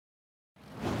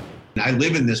I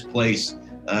live in this place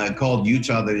called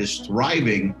Utah that is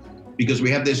thriving because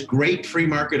we have this great free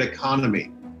market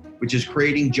economy, which is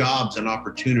creating jobs and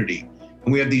opportunity.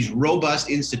 And we have these robust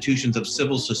institutions of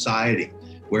civil society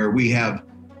where we have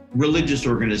religious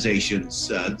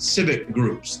organizations, civic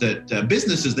groups, that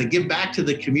businesses that give back to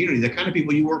the community, the kind of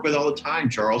people you work with all the time,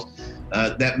 Charles,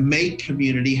 that make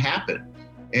community happen.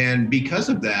 And because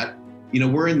of that,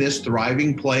 we're in this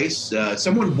thriving place.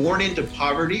 Someone born into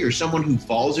poverty or someone who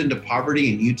falls into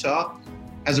poverty in Utah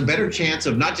has a better chance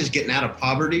of not just getting out of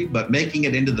poverty, but making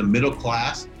it into the middle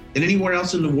class than anywhere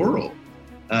else in the world.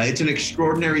 It's an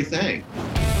extraordinary thing.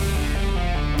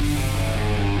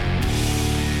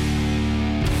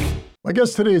 My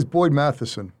guest today is Boyd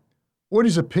Matheson. Boyd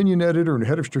is opinion editor and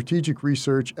head of strategic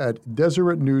research at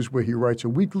Deseret News, where he writes a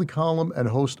weekly column and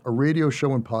hosts a radio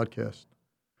show and podcast.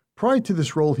 Prior to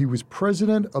this role, he was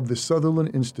president of the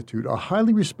Sutherland Institute, a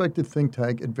highly respected think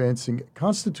tank advancing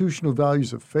constitutional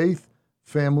values of faith,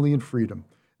 family, and freedom.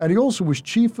 And he also was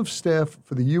chief of staff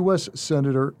for the U.S.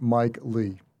 Senator Mike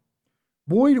Lee.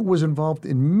 Boyd was involved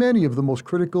in many of the most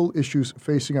critical issues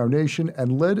facing our nation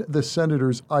and led the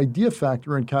senator's Idea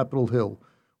Factory on Capitol Hill,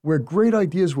 where great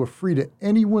ideas were free to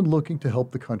anyone looking to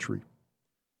help the country.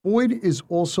 Boyd is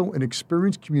also an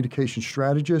experienced communication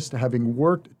strategist, having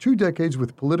worked 2 decades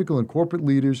with political and corporate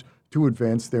leaders to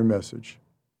advance their message.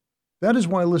 That is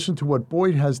why I listen to what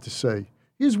Boyd has to say.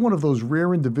 He is one of those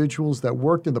rare individuals that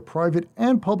worked in the private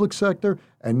and public sector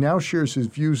and now shares his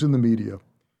views in the media.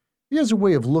 He has a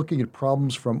way of looking at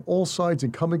problems from all sides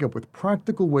and coming up with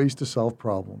practical ways to solve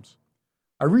problems.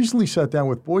 I recently sat down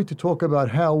with Boyd to talk about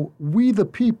how we, the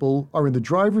people, are in the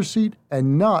driver's seat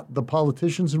and not the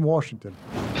politicians in Washington.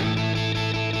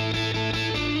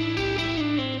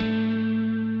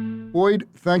 Boyd,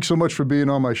 thanks so much for being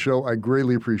on my show. I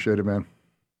greatly appreciate it, man.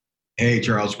 Hey,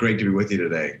 Charles, great to be with you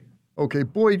today. Okay,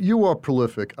 Boyd, you are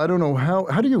prolific. I don't know,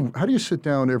 how do you sit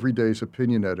down every day as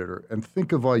opinion editor and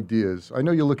think of ideas? I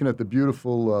know you're looking at the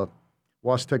beautiful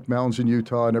Wasatch Mountains in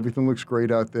Utah, and everything looks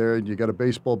great out there, and you got a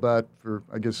baseball bat for,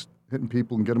 I guess, hitting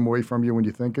people and get them away from you when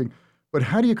you're thinking. But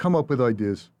how do you come up with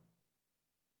ideas?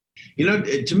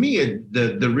 To me,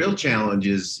 the real challenge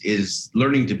is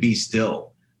learning to be still.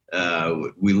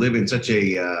 We live in such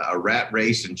a rat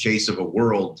race and chase of a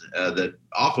world that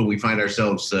often we find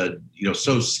ourselves,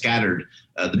 so scattered.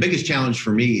 The biggest challenge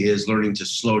for me is learning to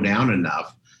slow down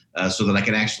enough so that I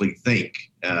can actually think.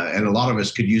 And a lot of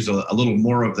us could use a little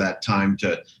more of that time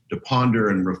to ponder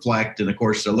and reflect. And of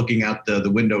course, looking out the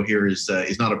window here is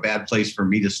not a bad place for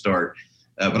me to start.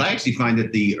 But I actually find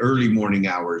that the early morning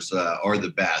hours are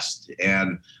the best.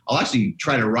 And I'll actually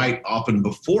try to write often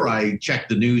before I check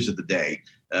the news of the day.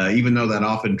 Even though that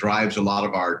often drives a lot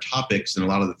of our topics and a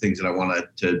lot of the things that I want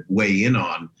to weigh in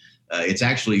on, it's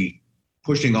actually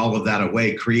pushing all of that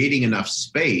away, creating enough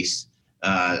space.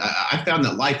 I found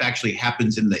that life actually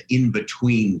happens in the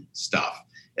in-between stuff.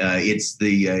 It's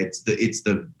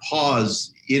the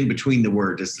pause in between the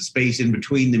words. It's the space in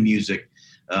between the music.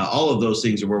 All of those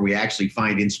things are where we actually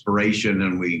find inspiration,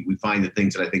 and we find the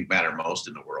things that I think matter most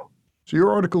in the world. So your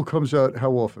article comes out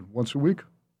how often? Once a week?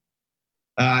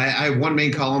 I have one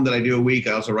main column that I do a week.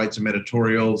 I also write some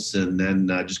editorials and then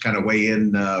just kind of weigh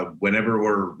in whenever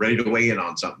we're ready to weigh in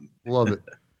on something. Love it.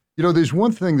 There's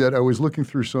one thing that I was looking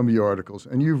through some of your articles,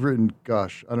 and you've written,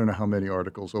 gosh, I don't know how many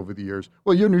articles over the years.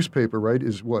 Well, your newspaper, right,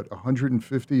 is what,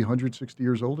 150, 160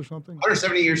 years old or something?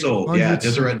 170 years old, yeah.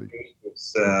 Deseret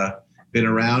News been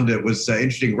around. It was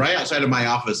interesting. Right outside of my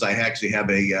office, I actually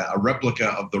have a replica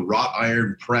of the wrought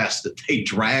iron press that they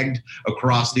dragged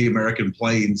across the American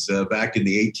plains back in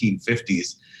the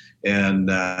 1850s. And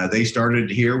they started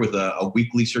here with a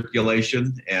weekly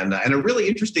circulation and a really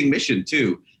interesting mission,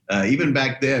 too. Even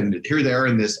back then, here they are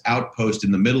in this outpost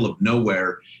in the middle of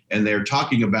nowhere, and they're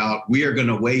talking about, we are going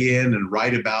to weigh in and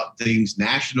write about things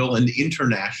national and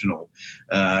international,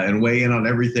 and weigh in on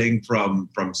everything from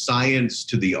science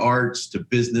to the arts to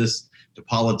business to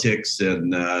politics,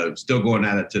 and still going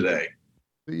at it today.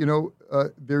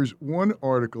 There's one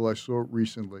article I saw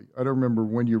recently. I don't remember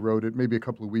when you wrote it, maybe a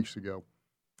couple of weeks ago.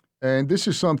 And this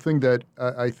is something that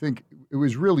I think it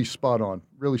was really spot on,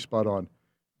 really spot on.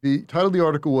 The title of the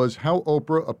article was How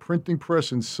Oprah, a Printing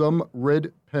Press, and Some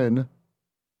Red Pen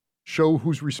Show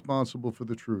Who's Responsible for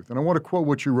the Truth. And I want to quote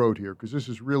what you wrote here, because this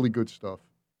is really good stuff.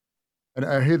 And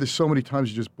I hear this so many times,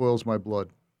 it just boils my blood.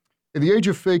 In the age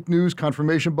of fake news,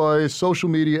 confirmation bias, social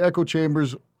media, echo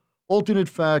chambers, alternate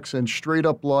facts, and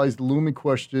straight-up lies, the looming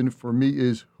question for me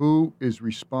is, who is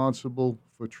responsible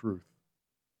for truth?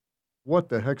 What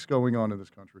the heck's going on in this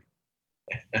country?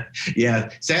 Yeah,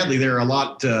 sadly, there are a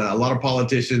lot of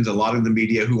politicians, a lot in the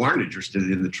media who aren't interested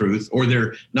in the truth, or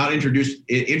they're not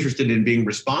interested in being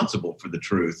responsible for the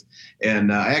truth.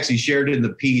 And I actually shared in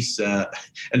the piece an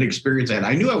experience I had.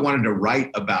 I knew I wanted to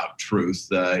write about truth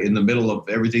in the middle of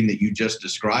everything that you just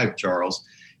described, Charles.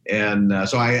 And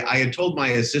so I had told my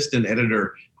assistant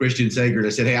editor, Christian Sager, I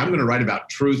said, hey, I'm going to write about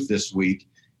truth this week.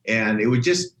 And it would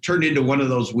just turn into one of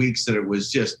those weeks that it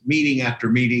was just meeting after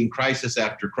meeting, crisis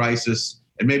after crisis,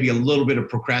 and maybe a little bit of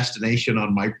procrastination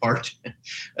on my part.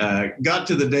 Got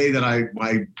to the day that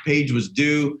my page was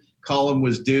due, column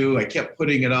was due. I kept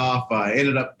putting it off. I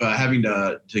ended up having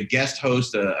to guest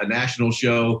host a national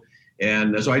show.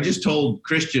 And so I just told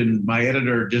Christian, my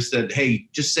editor, just said, hey,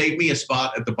 just save me a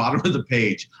spot at the bottom of the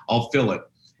page. I'll fill it.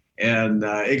 And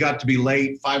it got to be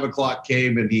late. 5 o'clock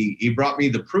came, and he brought me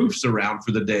the proofs around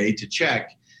for the day to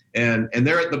check. And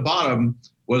there at the bottom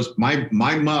was my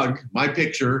mug, my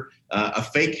picture, a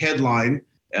fake headline.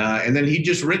 And then he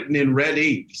just written in red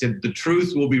ink. He said, the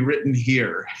truth will be written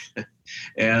here.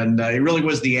 And it really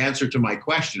was the answer to my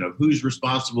question of who's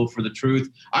responsible for the truth.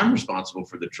 I'm responsible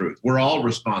for the truth. We're all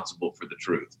responsible for the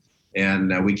truth.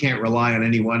 And we can't rely on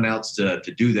anyone else to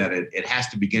do that. It has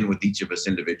to begin with each of us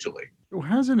individually. So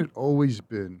hasn't it always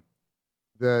been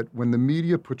that when the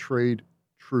media portrayed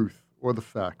truth or the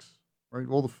facts, right?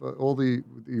 All the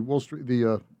Wall Street,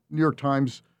 the New York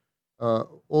Times,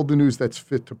 all the news that's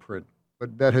fit to print,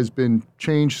 but that has been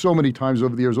changed so many times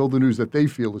over the years. All the news that they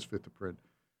feel is fit to print.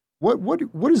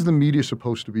 What is the media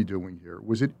supposed to be doing here?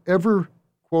 Was it ever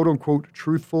quote unquote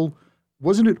truthful?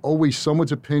 Wasn't it always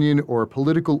someone's opinion or a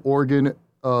political organ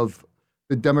of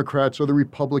the Democrats or the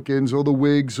Republicans or the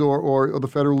Whigs or the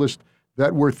Federalists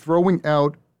that were throwing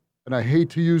out, and I hate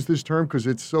to use this term because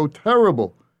it's so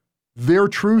terrible, their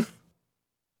truth?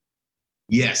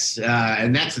 Yes,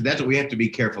 and that's what we have to be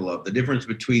careful of. The difference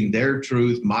between their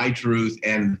truth, my truth,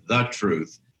 and the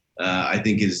truth, I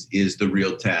think is the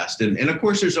real test. And of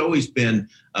course, there's always been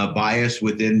a bias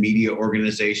within media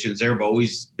organizations. There have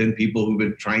always been people who've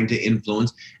been trying to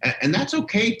influence, and that's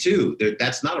okay too.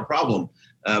 That's not a problem.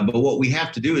 But what we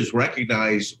have to do is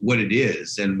recognize what it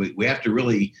is. And we have to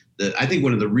really, I think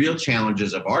one of the real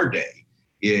challenges of our day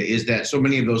is that so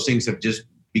many of those things have just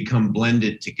become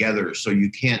blended together. So you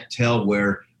can't tell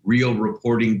where real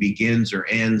reporting begins or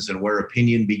ends and where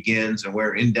opinion begins and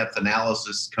where in-depth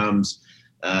analysis comes.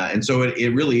 And so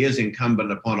it really is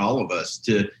incumbent upon all of us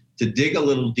to dig a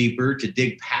little deeper, to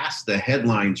dig past the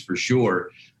headlines for sure.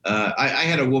 I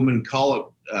had a woman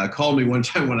call me one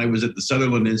time when I was at the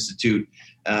Sutherland Institute,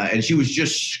 and she was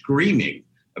just screaming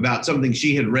about something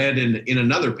she had read in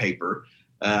another paper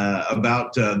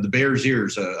about the Bears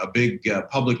Ears, a big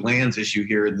public lands issue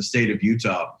here in the state of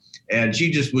Utah. And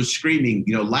she just was screaming,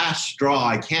 last straw,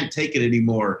 I can't take it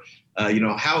anymore.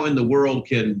 How in the world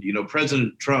can,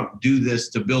 President Trump do this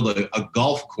to build a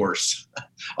golf course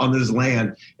on this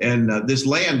land? And this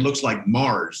land looks like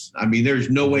Mars. I mean, there's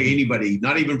no way anybody,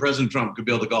 not even President Trump, could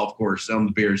build a golf course on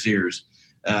the Bears Ears.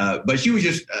 But she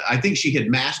was I think she had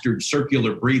mastered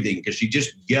circular breathing because she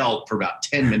just yelled for about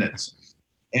 10 minutes.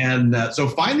 And so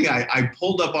finally, I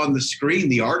pulled up on the screen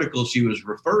the article she was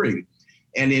referring,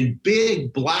 and in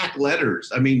big black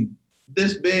letters, I mean,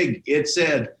 this big, it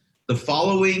said, "The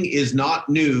following is not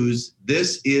news.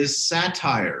 This is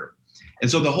satire." And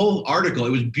so the whole article, it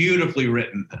was beautifully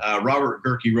written. Robert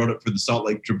Gerke wrote it for the Salt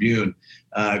Lake Tribune.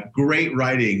 Great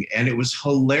writing, and it was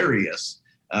hilarious.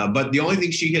 But the only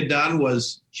thing she had done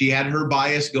was she had her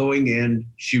bias going in.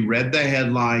 She read the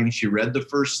headline. She read the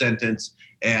first sentence,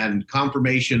 and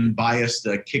confirmation bias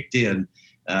kicked in.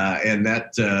 And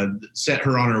that set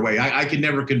her on her way. I could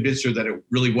never convince her that it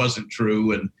really wasn't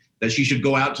true and that she should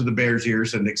go out to the Bears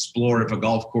Ears and explore if a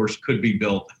golf course could be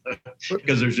built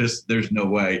because there's no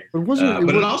way.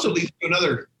 But it also leads to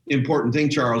another important thing,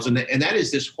 Charles, and that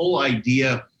is this whole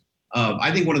idea of,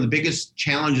 I think one of the biggest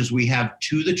challenges we have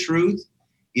to the truth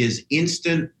is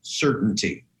instant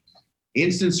certainty.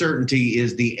 Instant certainty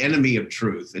is the enemy of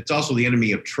truth. It's also the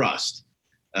enemy of trust.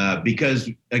 Because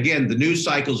again, the news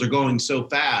cycles are going so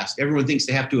fast, everyone thinks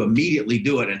they have to immediately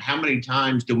do it. And how many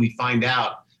times do we find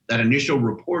out that initial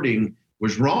reporting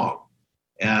was wrong?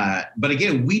 But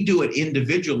again, we do it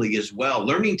individually as well,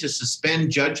 learning to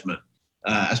suspend judgment,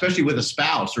 especially with a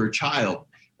spouse or a child,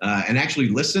 and actually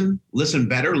listen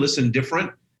better, listen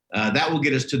different. That will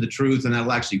get us to the truth, and that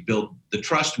will actually build the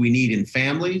trust we need in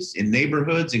families, in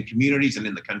neighborhoods, in communities, and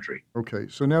in the country. Okay,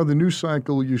 so now the news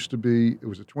cycle used to be, it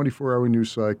was a 24-hour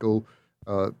news cycle.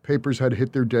 Papers had to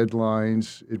hit their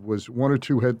deadlines. It was one or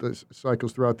two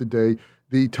cycles throughout the day.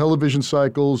 The television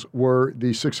cycles were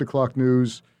the 6 o'clock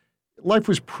news. life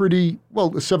was pretty,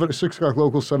 well, 6 o'clock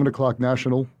local, 7 o'clock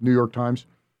national, New York Times.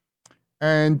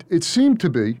 And it seemed to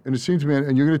be, and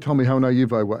you're going to tell me how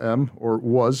naive I am or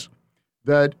was,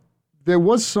 that there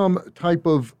was some type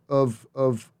of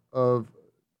not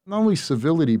only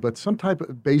civility, but some type of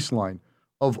baseline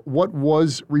of what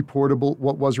was reportable,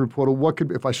 what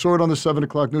could, if I saw it on the 7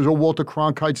 o'clock news, or Walter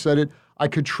Cronkite said it, I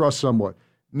could trust somewhat.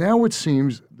 Now it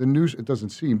seems the news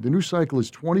cycle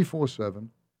is 24/7.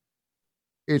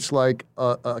 It's like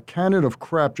a cannon of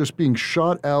crap just being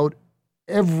shot out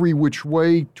every which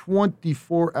way,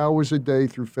 24 hours a day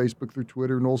through Facebook, through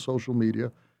Twitter, and all social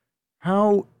media.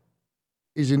 How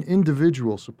is an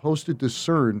individual supposed to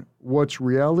discern what's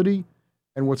reality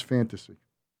and what's fantasy?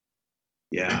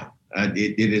 Yeah,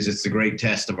 it is. It's the great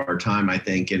test of our time, I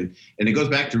think. And it goes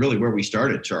back to really where we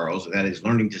started, Charles. That is,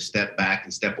 learning to step back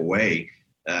and step away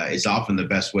is often the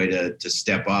best way to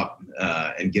step up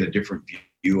and get a different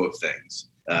view of things.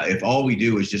 If all we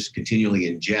do is just continually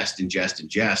ingest,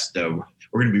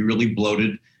 we're going to be really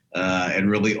bloated and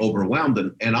really overwhelmed.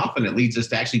 And often it leads us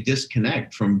to actually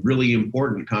disconnect from really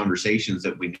important conversations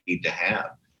that we need to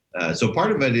have. So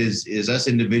part of it is us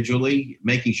individually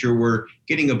making sure we're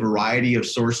getting a variety of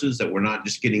sources, that we're not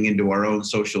just getting into our own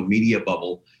social media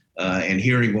bubble and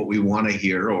hearing what we want to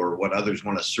hear or what others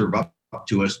want to serve up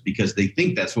to us because they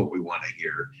think that's what we want to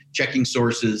hear. Checking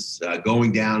sources,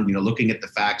 going down, looking at the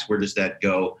facts. Where does that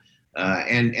go?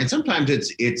 And sometimes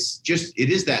it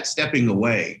is that stepping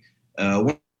away.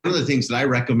 One of the things that I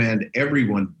recommend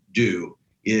everyone do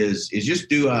is just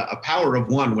do a power of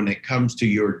one when it comes to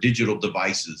your digital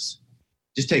devices.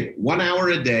 Just take 1 hour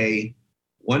a day,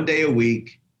 1 day a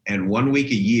week, and 1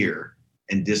 week a year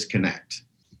and disconnect.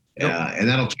 Yep. And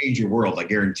that'll change your world, I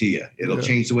guarantee you. It'll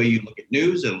change the way you look at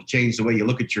news. It'll change the way you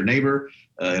look at your neighbor.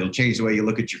 It'll change the way you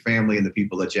look at your family and the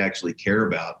people that you actually care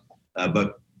about.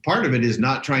 But part of it is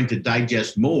not trying to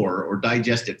digest more or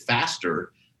digest it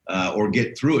faster or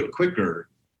get through it quicker.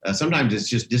 Sometimes it's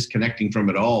just disconnecting from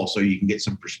it all so you can get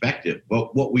some perspective.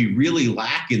 But what we really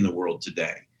lack in the world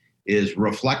today is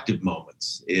reflective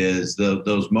moments, is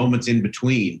those moments in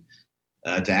between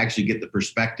to actually get the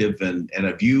perspective and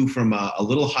a view from a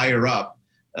little higher up.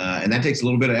 And that takes a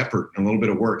little bit of effort and a little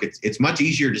bit of work. It's much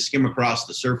easier to skim across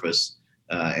the surface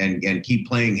and keep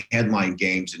playing headline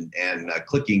games and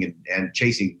clicking and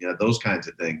chasing those kinds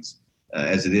of things.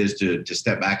 As it is to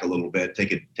step back a little bit,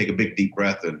 take a big deep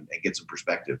breath and get some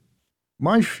perspective.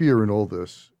 My fear in all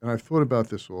this, and I've thought about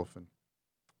this often,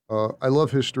 I love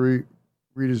history,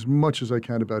 read as much as I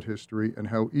can about history and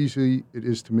how easy it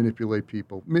is to manipulate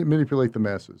people, manipulate the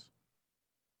masses.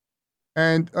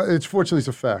 And fortunately it's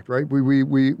a fact, right?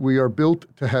 We are built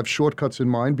to have shortcuts in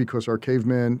mind because our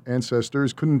caveman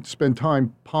ancestors couldn't spend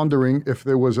time pondering if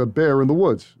there was a bear in the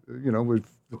woods. With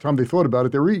the time they thought about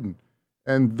it, they're eaten.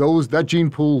 And that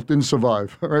gene pool didn't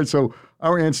survive. All right, so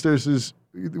our ancestors,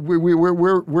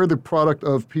 we're the product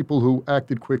of people who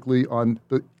acted quickly on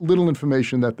the little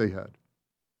information that they had.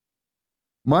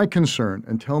 My concern,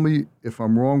 and tell me if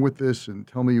I'm wrong with this, and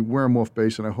tell me where I'm off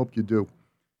base, and I hope you do,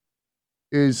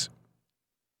 is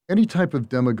any type of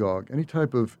demagogue, any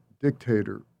type of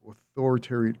dictator,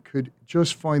 authoritarian could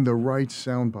just find the right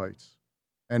sound bites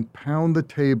and pound the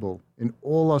table in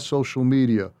all our social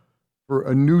media for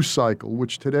a news cycle,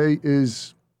 which today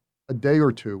is a day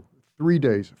or two, 3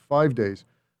 days, 5 days,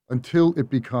 until it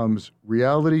becomes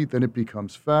reality, then it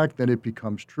becomes fact, then it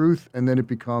becomes truth, and then it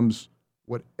becomes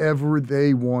whatever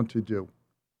they want to do.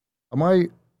 Am I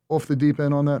off the deep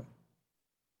end on that?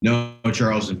 No,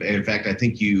 Charles. In fact, I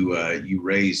think you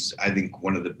raised, I think,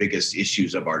 one of the biggest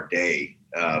issues of our day,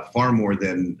 far more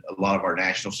than a lot of our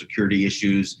national security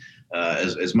issues.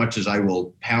 As much as I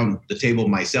will pound the table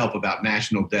myself about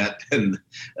national debt and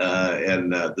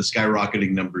the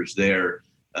skyrocketing numbers there,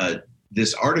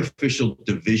 this artificial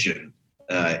division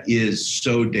is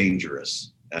so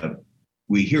dangerous.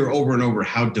 We hear over and over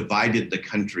how divided the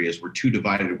country is. We're too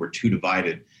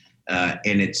divided.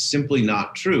 And it's simply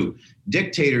not true.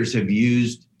 Dictators have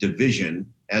used division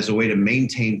as a way to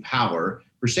maintain power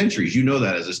for centuries. You know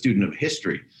that as a student of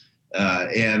history.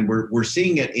 And we're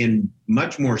seeing it in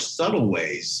much more subtle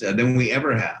ways than we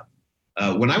ever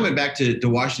have. When I went back to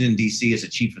Washington, D.C. as a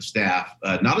chief of staff,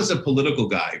 not as a political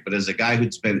guy, but as a guy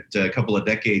who'd spent a couple of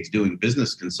decades doing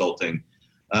business consulting,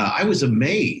 I was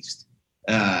amazed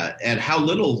at how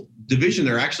little division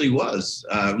there actually was.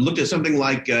 Looked at something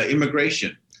like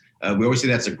immigration. We always say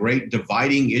that's a great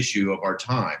dividing issue of our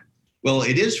time. Well,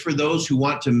 it is for those who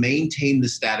want to maintain the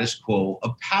status quo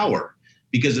of power.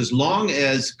 Because as long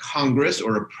as Congress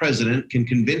or a president can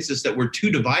convince us that we're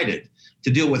too divided to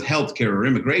deal with healthcare or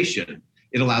immigration,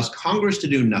 it allows Congress to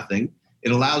do nothing.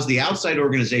 It allows the outside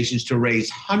organizations to raise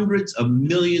hundreds of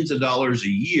millions of dollars a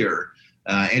year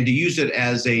and to use it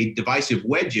as a divisive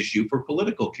wedge issue for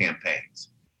political campaigns.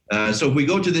 So if we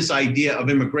go to this idea of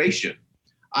immigration,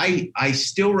 I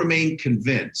still remain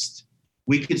convinced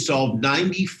we could solve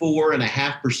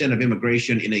 94.5% of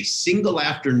immigration in a single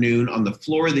afternoon on the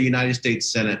floor of the United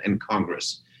States Senate and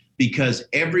Congress, because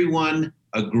everyone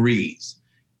agrees.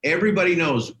 Everybody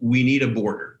knows we need a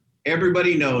border.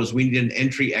 Everybody knows we need an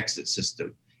entry-exit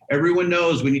system. Everyone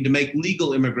knows we need to make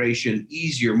legal immigration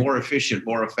easier, more efficient,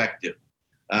 more effective.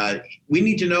 We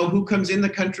need to know who comes in the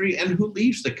country and who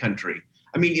leaves the country.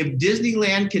 I mean, if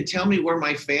Disneyland can tell me where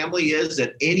my family is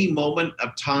at any moment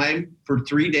of time for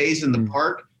 3 days in the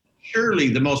park, surely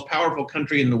the most powerful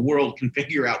country in the world can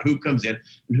figure out who comes in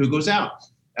and who goes out.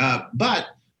 But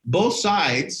both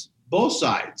sides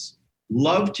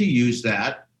love to use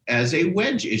that as a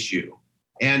wedge issue.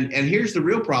 And here's the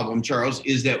real problem, Charles,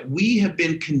 is that we have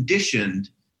been conditioned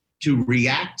to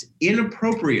react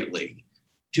inappropriately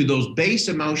to those base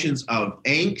emotions of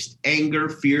angst, anger,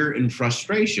 fear, and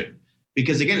frustration.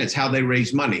 Because again, it's how they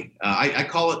raise money. I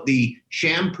call it the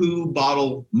shampoo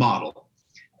bottle model.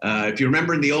 If you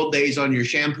remember in the old days on your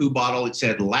shampoo bottle, it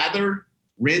said lather,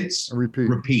 rinse,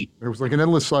 repeat. It was like an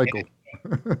endless cycle.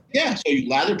 Yeah, so you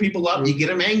lather people up, you get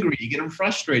them angry, you get them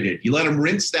frustrated. You let them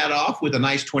rinse that off with a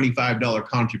nice $25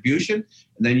 contribution,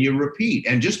 and then you repeat.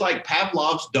 And just like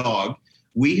Pavlov's dog,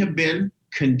 we have been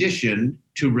conditioned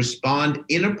to respond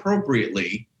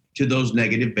inappropriately to those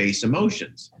negative base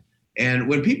emotions. And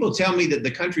when people tell me that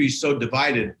the country is so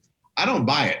divided, I don't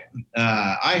buy it.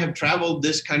 I have traveled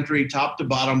this country top to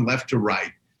bottom, left to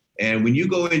right. And when you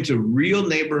go into real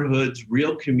neighborhoods,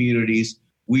 real communities,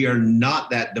 we are not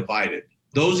that divided.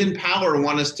 Those in power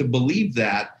want us to believe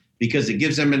that because it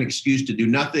gives them an excuse to do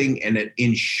nothing, and it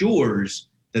ensures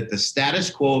that the status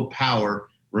quo of power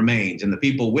remains. And the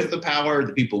people with the power,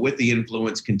 the people with the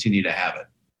influence continue to have it.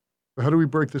 How do we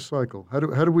break this cycle? How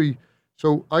do we...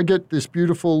 So I get this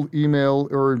beautiful email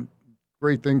or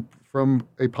great thing from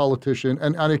a politician,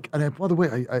 and by the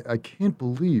way, I can't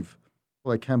believe,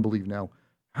 well, I can believe now,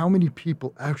 how many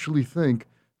people actually think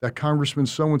that Congressman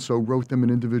so-and-so wrote them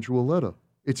an individual letter.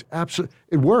 It's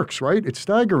it works, right? It's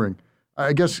staggering.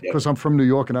 I guess because I'm from New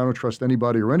York and I don't trust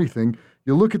anybody or anything,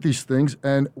 you look at these things,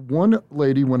 and one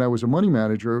lady, when I was a money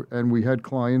manager, and we had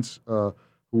clients who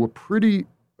were pretty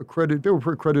accredited, they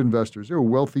were accredited investors. They were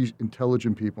wealthy,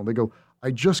 intelligent people. And they go, I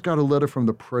just got a letter from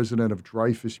the president of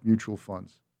Dreyfus Mutual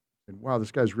Funds. And wow,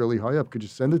 this guy's really high up. Could you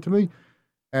send it to me?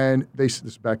 And this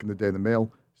is back in the day, the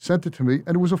mail, sent it to me,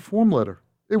 and it was a form letter.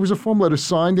 It was a form letter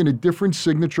signed in a different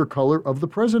signature color of the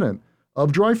president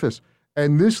of Dreyfus.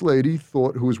 And this lady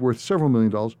thought, who was worth several $1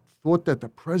 million, thought that the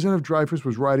president of Dreyfus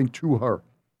was writing to her.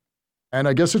 And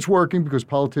I guess it's working because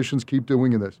politicians keep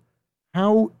doing this.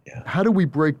 How do we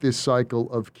break this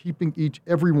cycle of keeping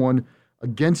everyone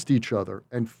against each other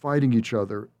and fighting each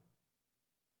other,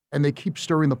 and they keep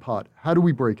stirring the pot? How do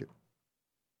we break it?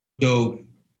 So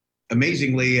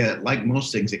amazingly, like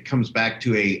most things, it comes back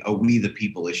to a we the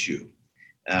people issue.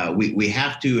 We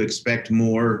have to expect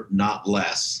more, not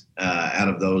less, out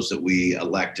of those that we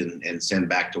elect and send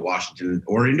back to Washington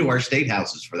or into our state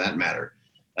houses for that matter.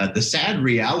 The sad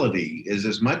reality is,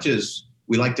 as much as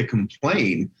we like to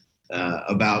complain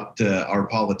about our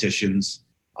politicians,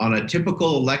 on a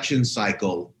typical election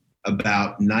cycle,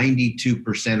 about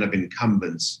 92% of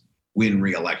incumbents win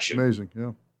re-election. Amazing,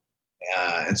 yeah.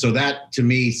 And so that, to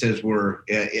me, says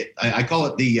I call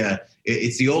it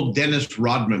it's the old Dennis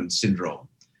Rodman syndrome.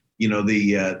 You know,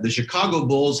 the Chicago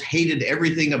Bulls hated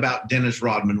everything about Dennis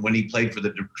Rodman when he played for the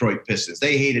Detroit Pistons.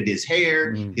 They hated his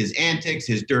hair, his antics,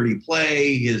 his dirty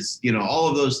play, his, all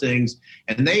of those things.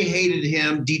 And they hated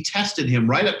him, detested him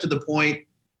right up to the point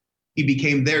he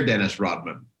became their Dennis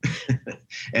Rodman.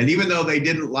 And even though they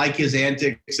didn't like his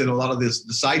antics and a lot of the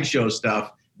sideshow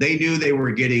stuff, they knew they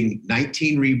were getting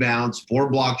 19 rebounds, 4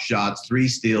 block shots, 3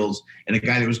 steals, and a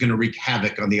guy that was going to wreak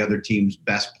havoc on the other team's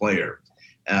best player.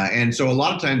 And so a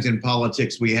lot of times in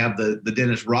politics, we have the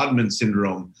Dennis Rodman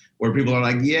syndrome, where people are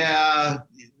like, yeah,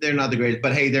 they're not the greatest,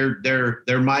 but hey,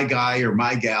 they're my guy or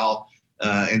my gal.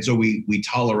 And so we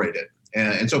tolerate it.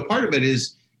 And so part of it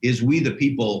is we the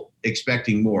people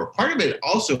expecting more. Part of it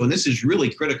also, and this is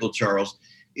really critical, Charles,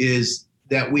 is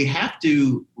that we have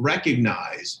to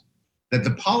recognize that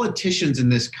the politicians in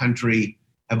this country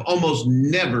have almost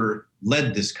never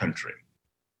led this country.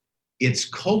 It's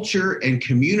culture and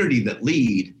community that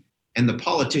lead, and the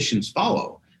politicians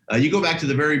follow. You go back to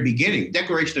the very beginning,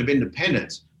 Declaration of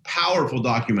Independence, powerful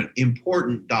document,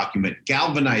 important document,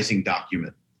 galvanizing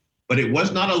document, but it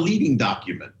was not a leading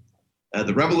document.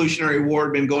 The Revolutionary War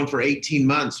had been going for 18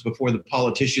 months before the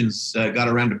politicians got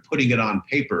around to putting it on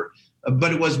paper,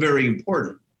 but it was very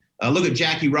important. Look at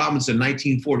Jackie Robinson,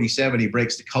 1947. He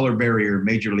breaks the color barrier in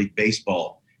Major League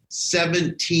Baseball.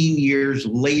 17 years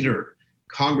later,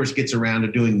 Congress gets around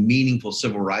to doing meaningful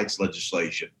civil rights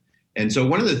legislation. And so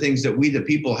one of the things that we, the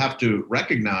people, have to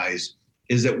recognize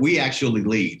is that we actually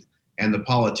lead and the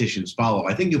politicians follow.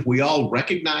 I think if we all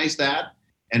recognize that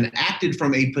and acted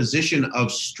from a position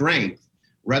of strength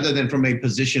rather than from a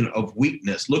position of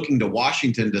weakness, looking to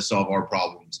Washington to solve our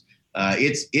problems,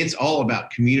 it's all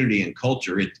about community and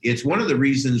culture. It's one of the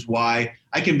reasons why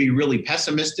I can be really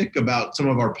pessimistic about some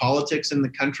of our politics in the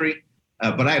country,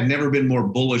 but I have never been more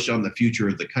bullish on the future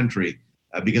of the country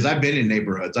because I've been in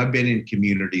neighborhoods, I've been in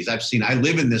communities, I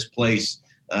live in this place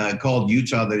called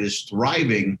Utah that is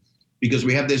thriving because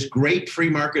we have this great free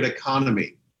market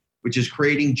economy, which is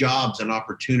creating jobs and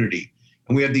opportunity.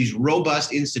 And we have these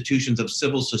robust institutions of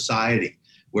civil society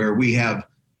where we have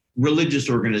religious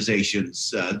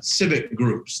organizations, civic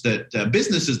groups, that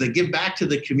businesses that give back to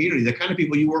the community, the kind of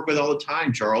people you work with all the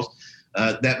time, Charles,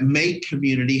 that make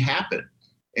community happen.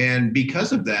 And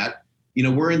because of that,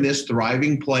 we're in this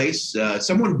thriving place.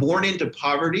 Someone born into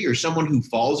poverty or someone who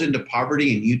falls into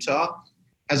poverty in Utah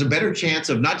has a better chance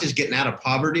of not just getting out of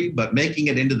poverty, but making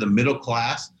it into the middle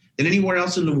class than anywhere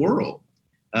else in the world.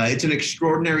 It's an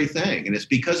extraordinary thing. And it's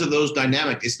because of those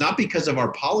dynamics. It's not because of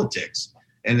our politics.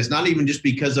 And it's not even just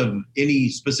because of any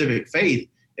specific faith.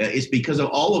 It's because of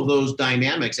all of those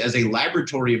dynamics as a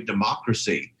laboratory of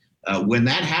democracy. When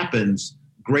that happens,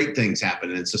 great things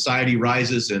happen and society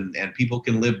rises and people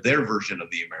can live their version of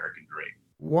the American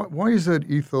dream. Why is that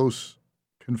ethos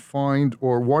confined,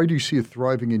 or why do you see it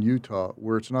thriving in Utah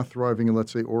where it's not thriving in,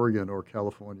 let's say, Oregon or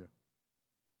California?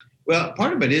 Well,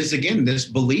 part of it is, again, this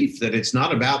belief that it's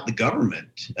not about the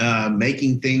government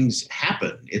making things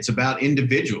happen. It's about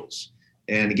individuals.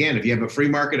 And again, if you have a free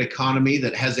market economy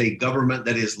that has a government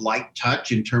that is light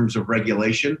touch in terms of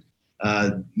regulation,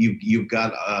 you've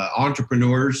got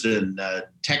entrepreneurs and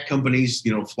tech companies,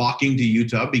 flocking to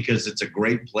Utah because it's a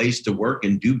great place to work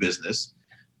and do business.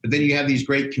 But then you have these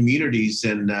great communities,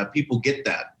 and people get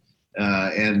that,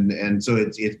 and so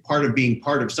it's part of being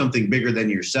part of something bigger than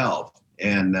yourself.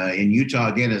 And in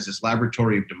Utah, again, as this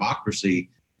laboratory of democracy,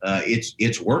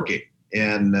 it's working.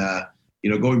 And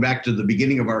going back to the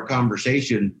beginning of our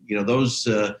conversation, those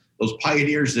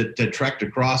pioneers that trekked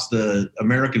across the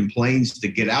American plains to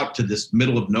get out to this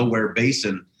middle of nowhere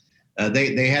basin,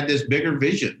 they had this bigger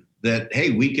vision that, hey,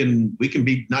 we can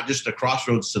be not just a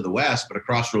crossroads to the west, but a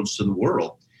crossroads to the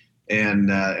world.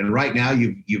 And right now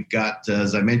you've got,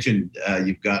 as I mentioned,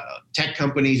 you've got tech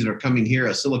companies that are coming here,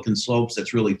 a Silicon Slopes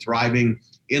that's really thriving.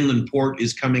 Inland Port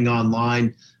is coming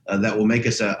online that will make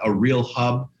us a real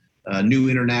hub. New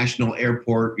international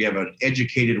airport. We have an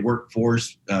educated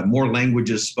workforce, more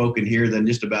languages spoken here than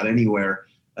just about anywhere.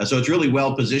 So it's really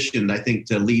well positioned, I think,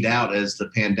 to lead out as the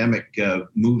pandemic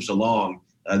moves along.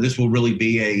 This will really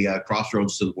be a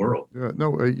crossroads to the world. Yeah,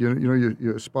 no,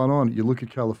 you're spot on. You look at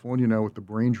California now with the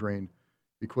brain drain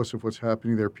because of what's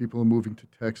happening there. People are moving to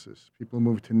Texas. People are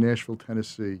moving to Nashville,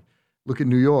 Tennessee. Look at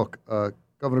New York.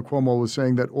 Governor Cuomo was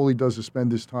saying that all he does is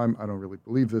spend his time, I don't really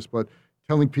believe this, but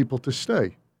telling people to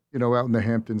stay, out in the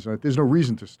Hamptons. There's no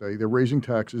reason to stay. They're raising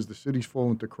taxes. The city's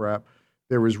fallen to crap.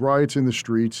 There is riots in the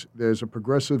streets. There's a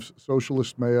progressive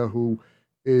socialist mayor who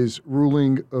is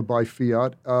ruling by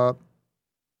fiat.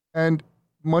 And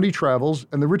money travels,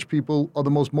 and the rich people are the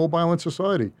most mobile in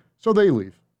society. So they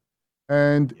leave.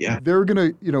 And they're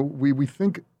going to, we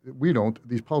think, we don't,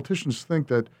 these politicians think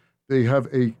that they have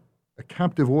a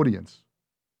captive audience.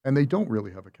 And they don't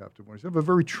really have a captive audience. They have a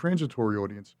very transitory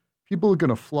audience. People are going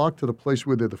to flock to the place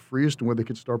where they're the freest and where they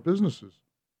could start businesses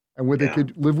and where they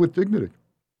could live with dignity.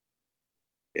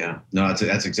 Yeah, no,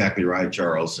 that's exactly right,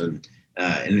 Charles. And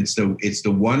it's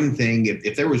the one thing,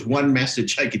 if there was one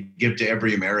message I could give to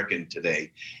every American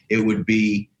today, it would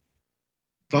be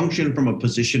function from a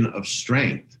position of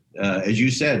strength. As you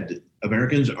said,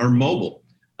 Americans are mobile,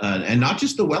 and not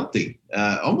just the wealthy.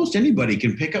 Almost anybody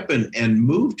can pick up and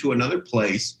move to another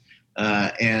place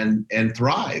and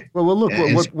thrive. Well, look,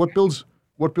 what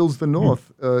builds the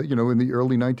North, in the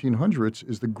early 1900s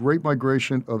is the great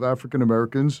migration of African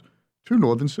Americans to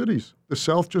northern cities. The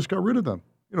South just got rid of them.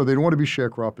 They didn't want to be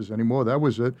sharecroppers anymore. That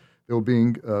was it. They were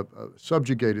being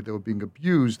subjugated. They were being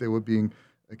abused. They were being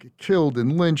killed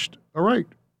and lynched. All right,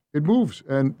 it moves.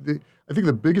 And I think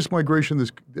the biggest migration,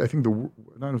 I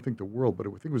don't think the world, but I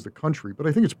think it was the country, but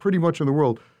I think it's pretty much in the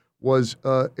world, was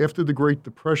after the Great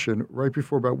Depression, right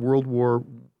before about World War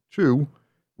II,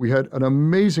 we had an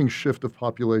amazing shift of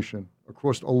population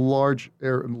across a large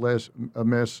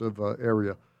massive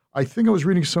area. I think I was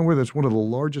reading somewhere that's one of the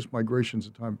largest migrations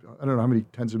of time. I don't know how many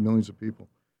tens of millions of people,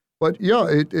 but yeah,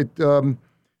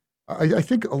 I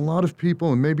think a lot of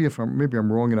people, and maybe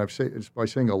I'm wrong, and it's by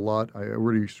saying a lot, I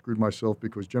already screwed myself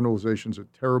because generalizations are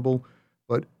terrible,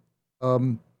 but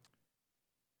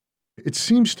it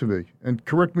seems to me, and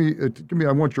correct me,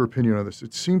 I want your opinion on this.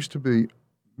 It seems to be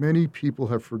many people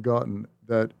have forgotten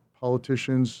that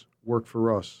politicians work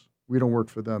for us. We don't work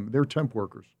for them. They're temp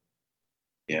workers.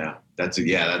 Yeah, that's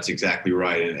exactly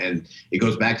right. And it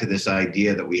goes back to this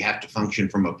idea that we have to function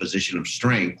from a position of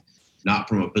strength, not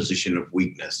from a position of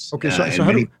weakness. Okay, so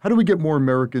how do we get more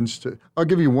Americans to? I'll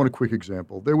give you one quick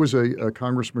example. There was a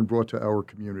congressman brought to our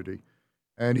community,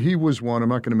 and he was one. I'm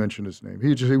not going to mention his name.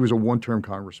 He was a one-term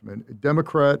congressman. A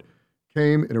Democrat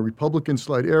came in a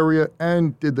Republican-slide area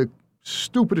and did the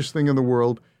stupidest thing in the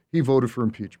world. He voted for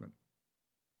impeachment,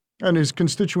 and his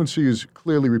constituency is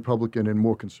clearly Republican and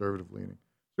more conservative-leaning.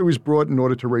 So he was brought in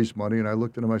order to raise money, and I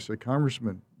looked at him. I said,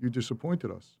 "Congressman, you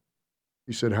disappointed us."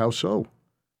 He said, "How so?"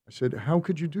 I said, "How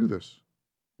could you do this?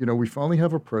 You know, we finally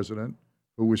have a president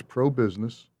who is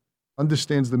pro-business,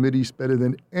 understands the Mideast better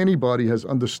than anybody has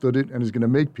understood it, and is going to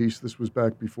make peace." This was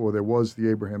back before there was the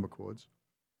Abraham Accords.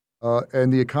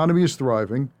 And the economy is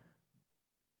thriving.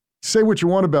 Say what you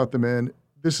want about the man.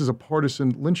 This is a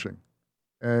partisan lynching.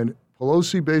 And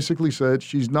Pelosi basically said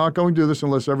she's not going to do this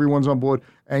unless everyone's on board.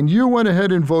 And you went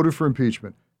ahead and voted for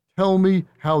impeachment. Tell me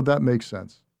how that makes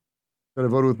sense. That I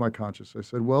voted with my conscience. I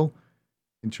said, well,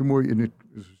 in 2 more, and it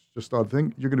was just odd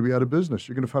thing, you're going to be out of business.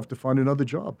 You're going to have to find another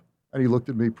job. And he looked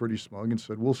at me pretty smug and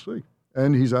said, we'll see.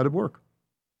 And he's out of work.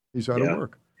 He's out of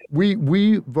work.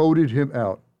 We voted him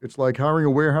out. It's like hiring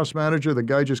a warehouse manager. The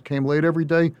guy just came late every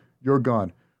day. You're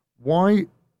gone. Why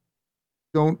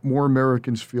don't more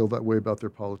Americans feel that way about their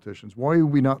politicians? Why are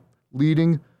we not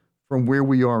leading from where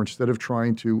we are instead of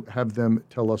trying to have them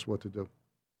tell us what to do?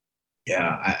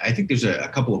 Yeah, I think there's a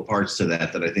couple of parts to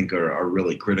that I think are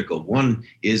really critical. One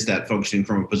is that functioning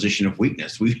from a position of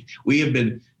weakness. We have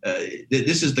been,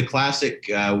 this is the classic,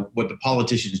 what the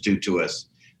politicians do to us.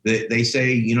 They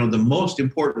say, you know, the most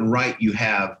important right you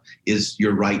have is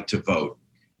your right to vote.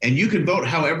 And you can vote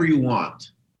however you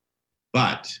want.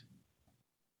 But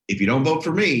if you don't vote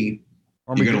for me,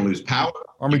 you're going to lose power.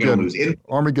 You're going to lose influence.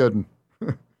 Armageddon.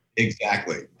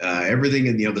 Exactly. Everything,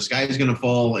 and the sky is going to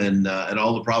fall, and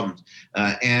all the problems.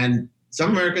 And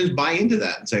some Americans buy into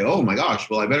that and say, "Oh my gosh,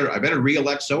 well I better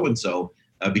reelect so and so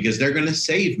because they're going to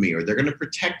save me, or they're going to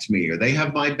protect me, or they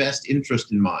have my best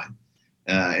interest in mind."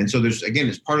 And so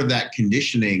it's part of that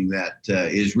conditioning that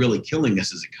is really killing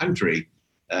us as a country.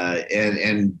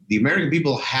 And the American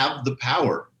people have the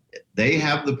power. They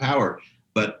have the power.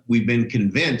 But we've been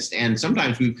convinced, and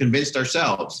sometimes we've convinced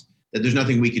ourselves, that there's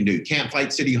nothing we can do. Can't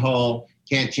fight City Hall,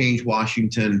 can't change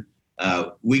Washington.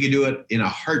 We could do it in a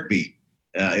heartbeat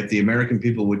if the American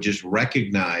people would just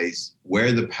recognize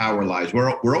where the power lies.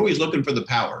 We're always looking for the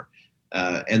power.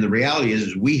 And the reality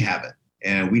is we have it.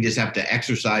 And we just have to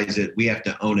exercise it. We have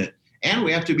to own it. And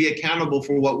we have to be accountable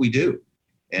for what we do.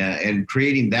 And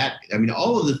creating that, I mean,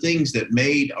 all of the things that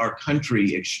made our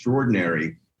country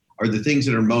extraordinary are the things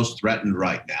that are most threatened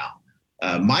right now.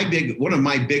 One of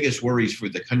my biggest worries for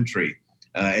the country,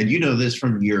 and you know this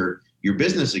from your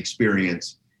business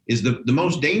experience, is the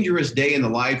most dangerous day in the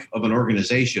life of an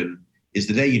organization is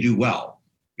the day you do well.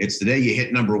 It's the day you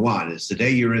hit number one. It's the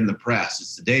day you're in the press.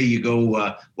 It's the day you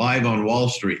go live on Wall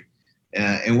Street.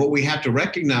 And what we have to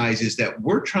recognize is that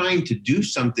we're trying to do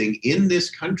something in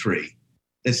this country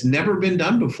that's never been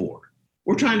done before.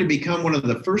 We're trying to become one of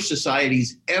the first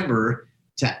societies ever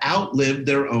to outlive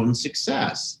their own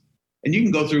success. And you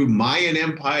can go through Mayan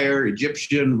Empire,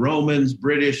 Egyptian, Romans,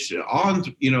 British, on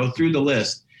through the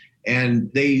list.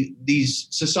 And these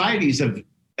societies have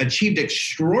achieved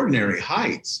extraordinary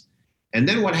heights. And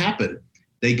then what happened?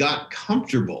 They got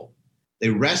comfortable. They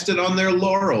rested on their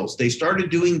laurels. They started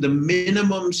doing the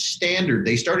minimum standard.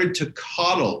 They started to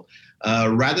coddle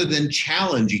rather than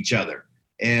challenge each other.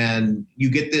 And you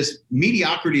get this,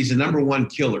 mediocrity is the number one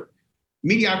killer.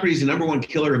 Mediocrity is the number one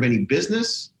killer of any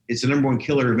business. It's the number one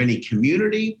killer of any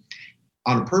community.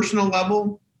 On a personal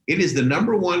level, it is the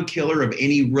number one killer of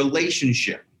any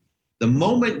relationship. The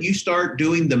moment you start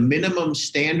doing the minimum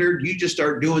standard, you just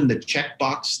start doing the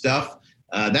checkbox stuff.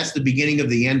 That's the beginning of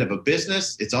the end of a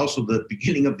business. It's also the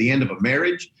beginning of the end of a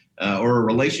marriage or a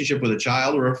relationship with a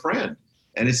child or a friend.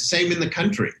 And it's the same in the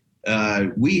country.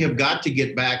 We have got to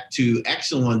get back to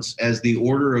excellence as the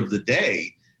order of the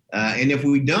day. And if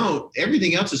we don't,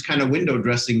 everything else is kind of window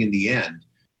dressing in the end.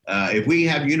 If we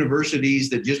have universities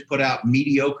that just put out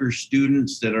mediocre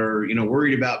students that are,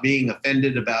 worried about being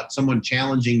offended about someone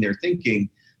challenging their thinking,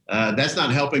 that's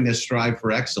not helping us strive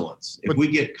for excellence. If we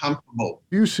get comfortable,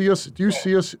 do you see us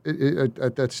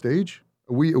at that stage?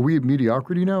 Are we at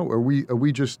mediocrity now? Are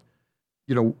we just,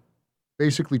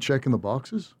 basically checking the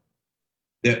boxes?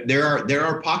 There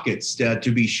are pockets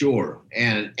to be sure,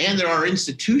 and there are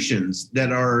institutions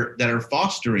that are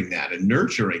fostering that and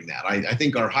nurturing that. I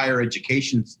think our higher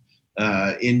education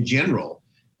in general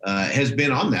has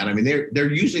been on that. I mean,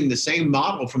 they're using the same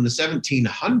model from the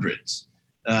 1700s,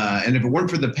 and if it weren't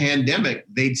for the pandemic,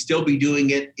 they'd still be doing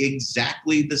it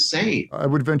exactly the same. I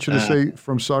would venture to say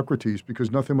from Socrates, because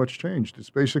nothing much changed.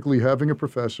 It's basically having a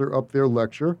professor up there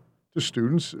lecture to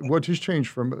students. What has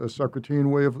changed from a Socratean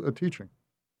way of teaching?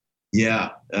 Yeah,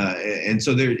 and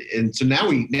so now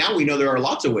we know there are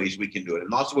lots of ways we can do it,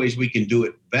 and lots of ways we can do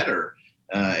it better.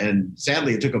 And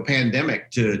sadly, it took a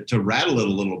pandemic to rattle it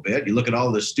a little bit. You look at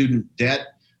all the student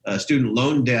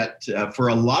loan debt for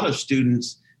a lot of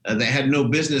students that had no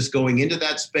business going into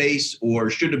that space, or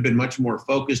should have been much more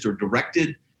focused or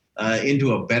directed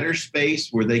into a better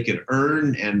space where they could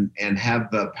earn and have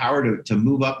the power to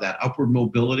move up that upward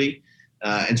mobility.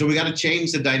 And so we got to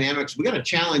change the dynamics. We got to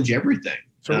challenge everything.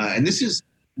 And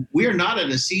we are not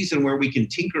in a season where we can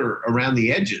tinker around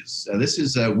the edges.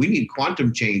 We need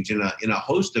quantum change in a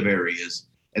host of areas.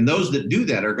 And those that do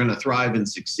that are going to thrive and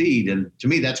succeed. And to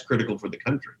me, that's critical for the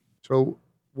country. So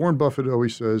Warren Buffett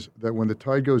always says that when the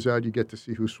tide goes out, you get to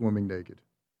see who's swimming naked.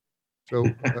 So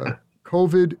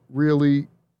COVID really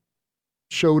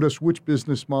showed us which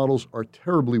business models are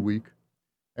terribly weak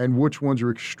and which ones are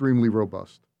extremely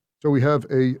robust. So we have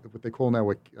what they call now,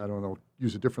 I don't know,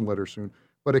 use a different letter soon,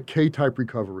 but a K-type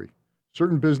recovery.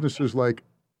 Certain businesses like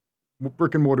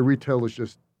brick and mortar retail is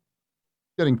just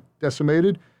getting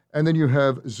decimated. And then you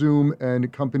have Zoom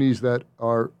and companies that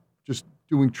are just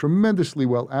doing tremendously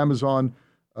well. Amazon,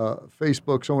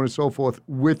 Facebook, so on and so forth.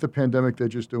 With the pandemic, they're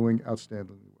just doing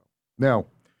outstandingly well. Now,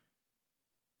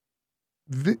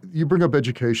 you bring up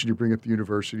education, you bring up the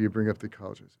university, you bring up the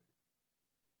colleges.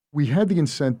 We had the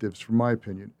incentives, in my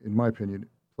opinion,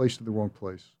 placed in the wrong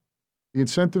place. The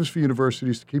incentives for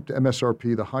universities to keep the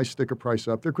MSRP, the high sticker price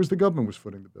up there, because the government was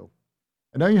footing the bill.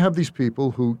 And now you have these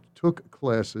people who took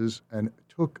classes and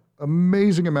took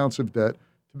amazing amounts of debt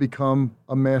to become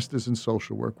a master's in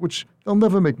social work, which they'll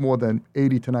never make more than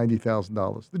 $80,000 to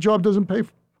 $90,000. The job doesn't pay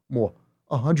more,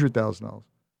 $100,000.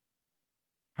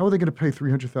 How are they going to pay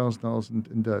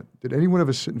 $300,000 in debt? Did anyone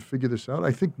ever sit and figure this out?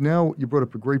 I think now you brought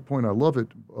up a great point. I love it,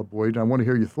 Boyd, and I want to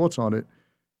hear your thoughts on it.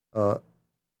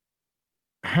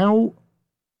 How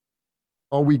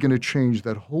are we going to change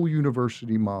that whole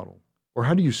university model? Or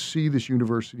how do you see this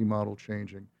university model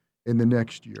changing in the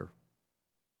next year?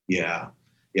 Yeah,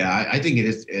 I think it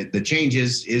is. The change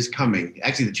is coming.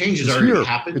 Actually, the change has already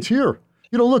happened. It's here.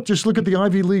 Just look at the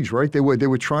Ivy Leagues, right? They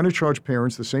were trying to charge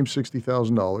parents the same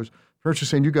 $60,000. Parents are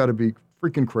saying, you got to be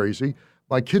freaking crazy.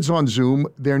 My kid's on Zoom.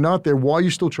 They're not there. Why are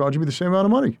you still charging me the same amount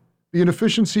of money? The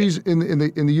inefficiencies in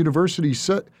the university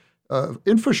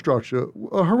infrastructure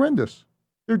are horrendous.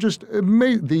 They're just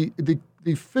the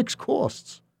fixed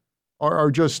costs are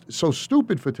just so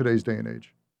stupid for today's day and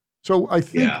age. So I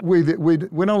think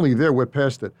we're not only there, we're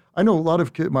past it. I know a lot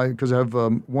of kids, because I have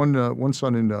one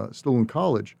son still in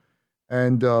college,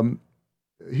 and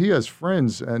he has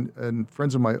friends and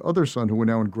friends of my other son who are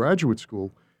now in graduate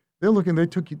school. They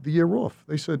took the year off.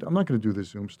 They said, I'm not going to do this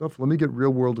Zoom stuff. Let me get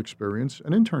real world experience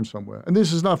and intern somewhere. And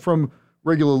this is not from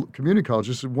regular community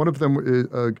colleges. One of them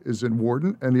is in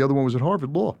Wharton, and the other one was at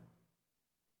Harvard Law.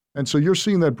 And so you're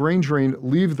seeing that brain drain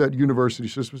leave that university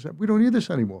system. We don't need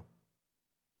this anymore.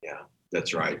 Yeah,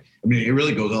 that's right. I mean, it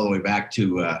really goes all the way back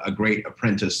to a great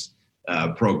apprentice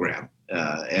program.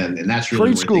 And that's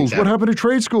really trade schools. What happened to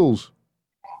trade schools?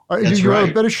 You have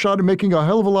a better shot at making a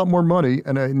hell of a lot more money.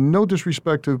 And no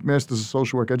disrespect to masters of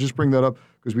social work. I just bring that up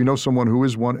because we know someone who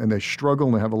is one, and they struggle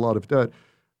and they have a lot of debt.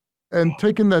 And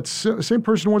taking that same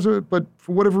person who wants to, but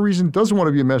for whatever reason doesn't want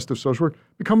to be a master of social work,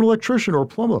 become an electrician or a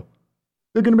plumber.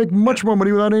 They're going to make much more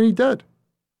money without any debt.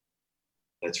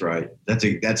 That's right. That's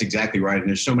exactly right. And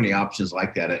there's so many options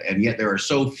like that. And yet there are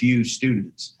so few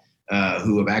students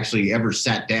who have actually ever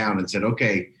sat down and said,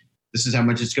 okay, this is how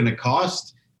much it's going to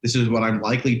cost. This is what I'm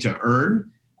likely to earn,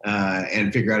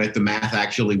 and figure out if the math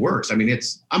actually works. I mean,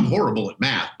 I'm horrible at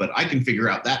math, but I can figure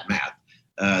out that math,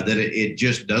 that it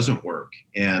just doesn't work.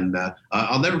 And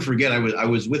I'll never forget, I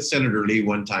was with Senator Lee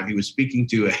one time. He was speaking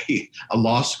to a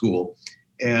law school,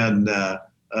 and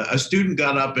a student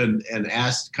got up and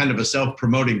asked kind of a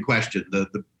self-promoting question.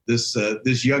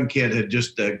 This young kid had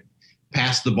just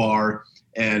passed the bar,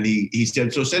 And he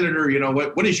said, so Senator,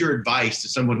 what is your advice to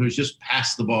someone who's just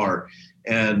passed the bar?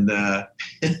 And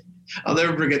I'll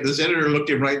never forget, the senator looked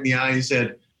him right in the eye and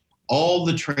said, all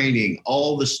the training,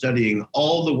 all the studying,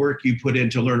 all the work you put in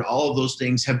to learn all of those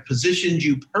things have positioned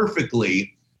you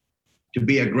perfectly to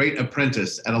be a great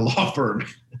apprentice at a law firm.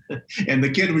 And the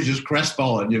kid was just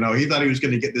crestfallen. He thought he was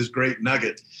going to get this great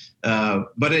nugget.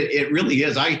 But it really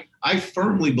is. I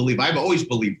firmly believe, I've always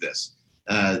believed this,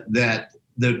 that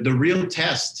the real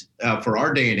test for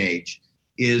our day and age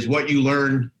is what you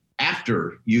learn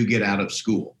after you get out of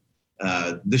school.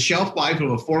 The shelf life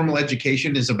of a formal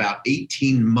education is about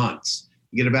 18 months.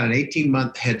 You get about an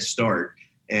 18-month head start.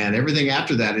 And everything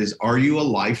after that is, are you a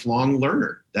lifelong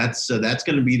learner? That's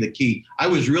going to be the key. I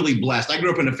was really blessed. I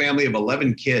grew up in a family of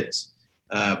 11 kids.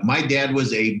 My dad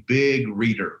was a big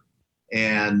reader.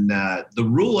 And the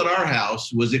rule at our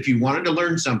house was if you wanted to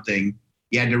learn something,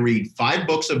 you had to read 5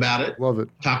 books about it. Love it.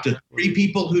 Talk to 3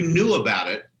 people who knew about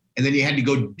it, and then you had to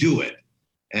go do it.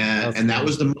 And that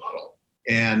was the model.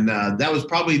 And that was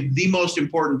probably the most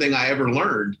important thing I ever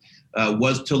learned,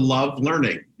 was to love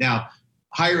learning. Now,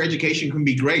 higher education can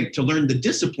be great to learn the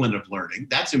discipline of learning.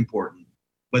 That's important.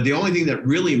 But the only thing that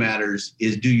really matters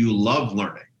is, do you love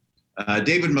learning?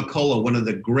 David McCullough, one of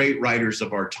the great writers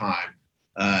of our time,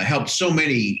 helped so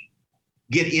many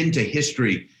get into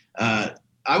history.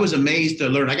 I was amazed to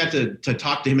learn. I got to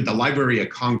talk to him at the Library of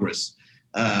Congress.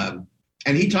 And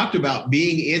he talked about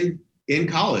being in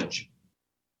college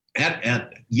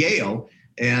at Yale.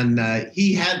 And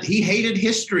he hated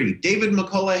history. David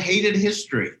McCullough hated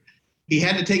history. He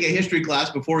had to take a history class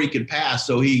before he could pass.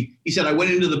 So he said, I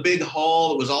went into the big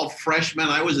hall. It was all freshmen.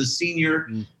 I was a senior.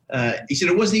 He said,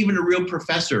 it wasn't even a real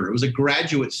professor. It was a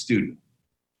graduate student.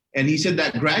 And he said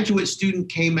that graduate student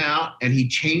came out and he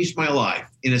changed my life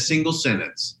in a single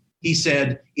sentence. He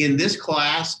said, in this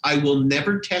class, I will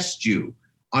never test you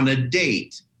on a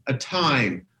date, a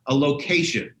time, a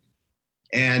location.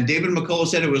 And David McCullough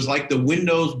said it was like the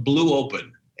windows blew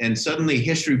open and suddenly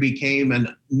history became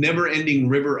a never-ending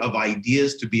river of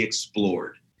ideas to be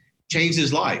explored. Changed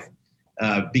his life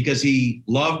because he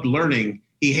loved learning.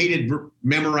 He hated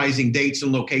memorizing dates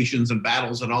and locations and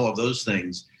battles and all of those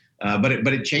things. But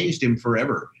it changed him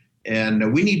forever.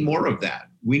 And we need more of that.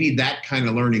 We need that kind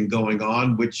of learning going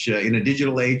on, which in a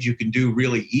digital age you can do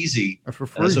really easy. For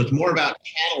free. So it's more about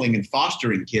channeling and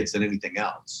fostering kids than anything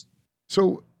else.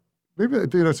 So maybe I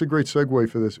think that's a great segue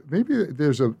for this. Maybe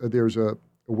there's a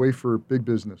way for big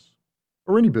business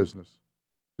or any business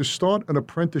to start an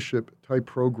apprenticeship type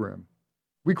program.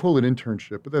 We call it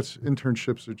internship, but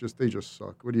internships they just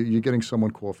suck. You're getting someone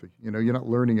coffee. You're not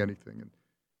learning anything. In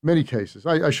many cases,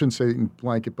 I shouldn't say it in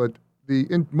blanket, but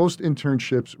most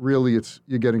internships really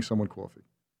you're getting someone coffee.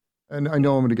 And I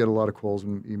know I'm going to get a lot of calls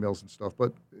and emails and stuff,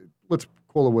 but let's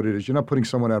call it what it is. You're not putting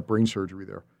someone out brain surgery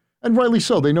there, and rightly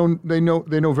so. They know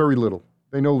very little.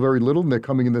 They know very little, and they're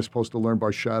coming in there supposed to learn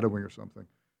by shadowing or something.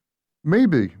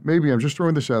 Maybe I'm just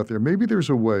throwing this out there. Maybe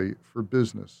there's a way for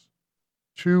business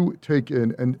to take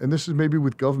in, and this is maybe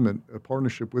with government, a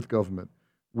partnership with government,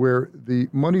 where the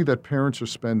money that parents are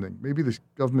spending, maybe the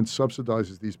government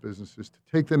subsidizes these businesses to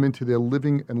take them into their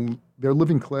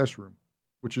living classroom,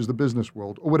 which is the business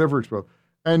world or whatever it's about,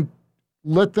 and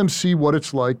let them see what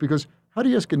it's like. Because how do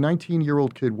you ask a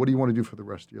 19-year-old kid, what do you want to do for the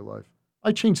rest of your life?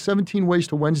 I changed 17 ways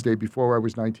to Wednesday before I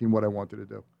was 19 what I wanted to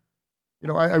do.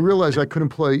 I realized I couldn't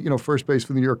play, first base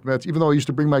for the New York Mets, even though I used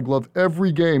to bring my glove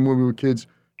every game when we were kids,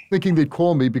 thinking they'd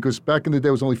call me because back in the day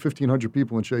it was only 1,500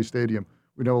 people in Shea Stadium.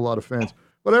 We know a lot of fans.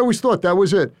 But I always thought that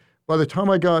was it. By the time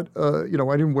I got, I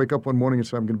didn't wake up one morning and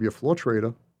say I'm going to be a floor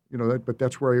trader, but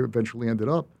that's where I eventually ended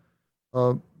up.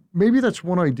 Maybe that's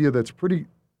one idea that's pretty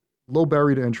low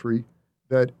barrier to entry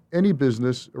that any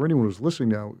business or anyone who's listening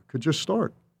now could just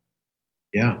start.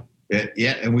 Yeah,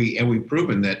 and we've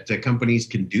proven that companies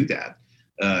can do that.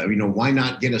 Why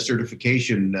not get a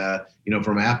certification,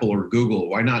 from Apple or Google?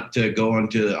 Why not go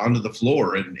onto the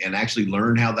floor and actually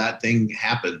learn how that thing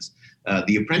happens?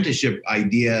 The apprenticeship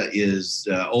idea is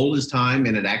old as time,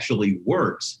 and it actually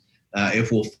works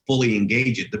if we'll fully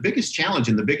engage it. The biggest challenge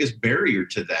and the biggest barrier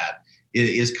to that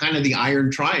is kind of the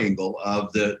iron triangle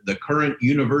of the current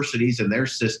universities and their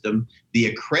system, the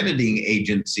accrediting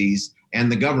agencies,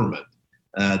 and the government.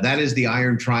 That is the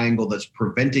iron triangle that's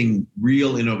preventing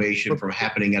real innovation from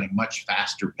happening at a much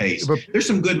faster pace. There's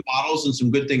some good models and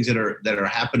some good things that are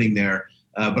happening there.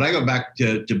 But I go back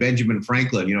to Benjamin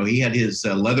Franklin. He had his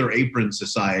leather apron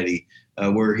society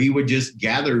where he would just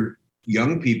gather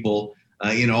young people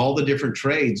in all the different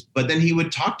trades, but then he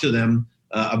would talk to them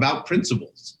about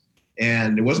principles.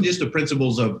 And it wasn't just the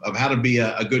principles of how to be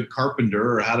a good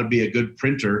carpenter or how to be a good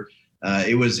printer,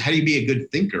 It was, how do you be a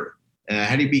good thinker?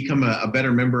 How do you become a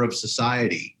better member of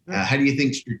society? How do you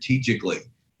think strategically?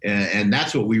 And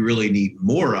that's what we really need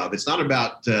more of. It's not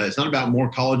about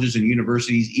more colleges and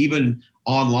universities, even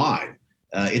online.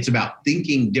 It's about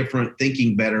thinking different,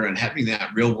 thinking better, and having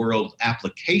that real world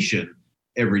application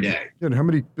every day. Yeah, and how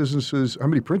many businesses, how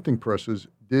many printing presses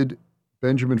did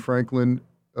Benjamin Franklin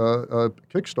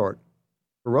kickstart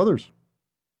for others?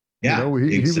 Yeah,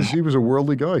 exactly. He was a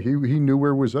worldly guy. He knew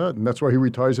where it was at, and that's why he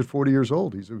retires at 40 years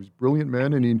old. He's a brilliant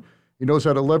man, and he knows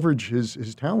how to leverage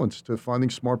his talents to finding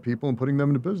smart people and putting them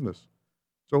into business.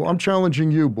 So I'm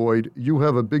challenging you, Boyd. You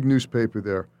have a big newspaper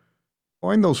there.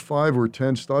 Find those 5 or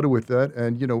 10, started with that,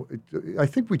 and I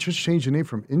think we just changed the name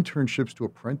from internships to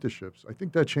apprenticeships. I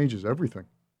think that changes everything.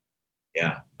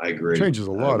 Yeah, I agree. It changes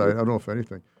a lot. I don't know if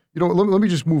anything. Let me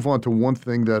just move on to one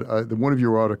thing that one of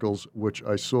your articles, which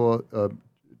I saw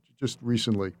just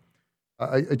recently,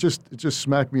 it just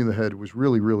smacked me in the head. It was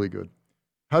really, really good.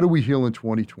 How do we heal in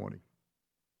 2020?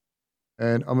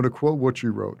 And I'm going to quote what you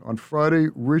wrote. On Friday,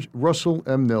 Russell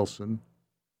M. Nelson,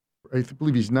 I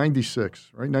believe he's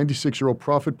 96, right? 96-year-old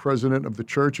prophet president of the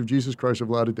Church of Jesus Christ of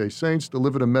Latter-day Saints,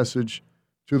 delivered a message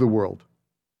to the world.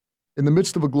 In the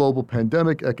midst of a global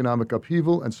pandemic, economic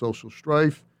upheaval, and social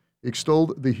strife, he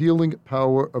extolled the healing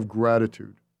power of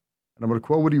gratitude. And I'm going to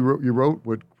quote what you wrote,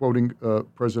 quoting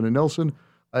President Nelson.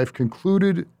 I've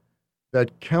concluded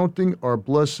that counting our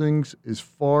blessings is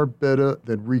far better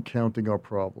than recounting our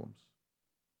problems.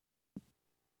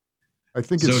 I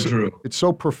think it's true. It's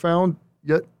so profound,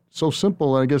 yet so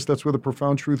simple. And I guess that's where the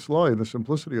profound truths lie, in the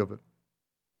simplicity of it.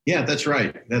 Yeah, that's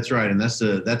right. That's right. And that's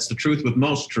the truth with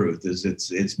most truth, is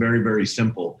it's very, very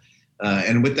simple.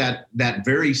 And with that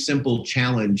very simple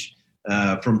challenge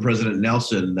from President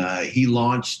Nelson, he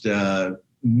launched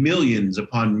millions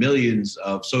upon millions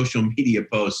of social media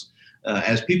posts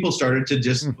as people started to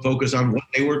just focus on what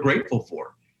they were grateful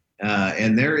for.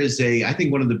 And there is I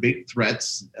think one of the big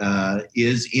threats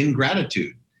is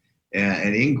ingratitude.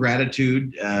 And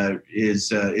ingratitude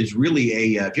is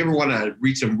really if you ever want to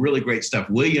read some really great stuff,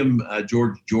 William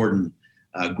George Jordan,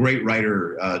 great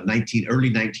writer, early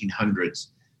 1900s,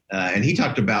 and he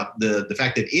talked about the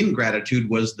fact that ingratitude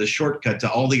was the shortcut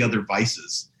to all the other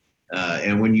vices.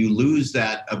 And when you lose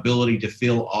that ability to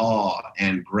feel awe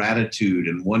and gratitude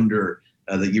and wonder,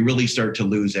 that you really start to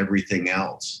lose everything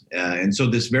else. And so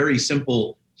this very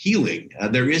simple healing,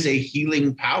 there is a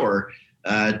healing power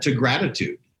to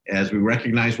gratitude. As we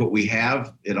recognize what we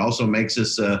have, it also makes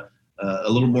us a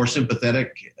little more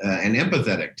sympathetic and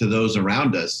empathetic to those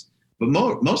around us. But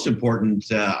most important,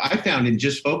 I found in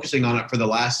just focusing on it for the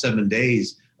last 7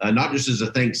 days, not just as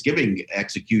a Thanksgiving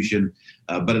execution,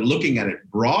 but looking at it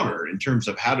broader in terms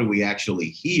of how do we actually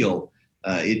heal,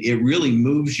 it really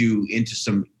moves you into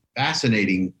some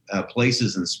fascinating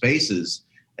places and spaces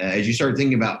as you start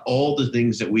thinking about all the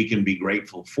things that we can be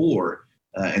grateful for.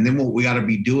 And then what we got to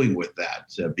be doing with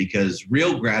that, because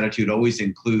real gratitude always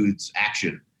includes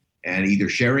action, and either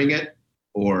sharing it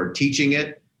or teaching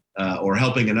it or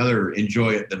helping another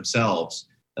enjoy it themselves.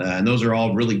 And those are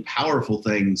all really powerful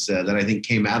things that I think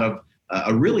came out of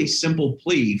a really simple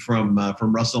plea from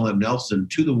Russell M. Nelson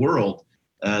to the world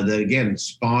that, again,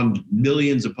 spawned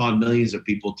millions upon millions of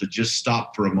people to just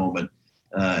stop for a moment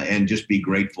and just be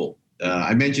grateful.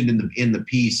 I mentioned in the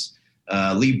piece,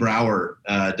 Lee Brower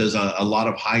does a lot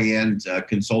of high-end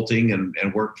consulting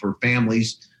and work for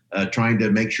families trying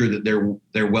to make sure that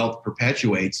their wealth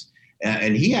perpetuates.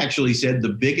 And he actually said the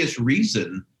biggest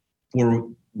reason for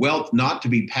wealth not to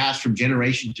be passed from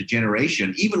generation to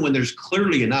generation, even when there's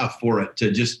clearly enough for it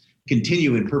to just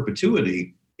continue in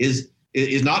perpetuity, is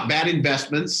not bad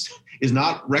investments, is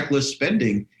not reckless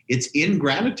spending. It's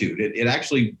ingratitude. It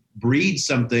actually breeds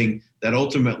something that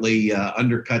ultimately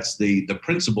undercuts the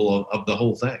principle of the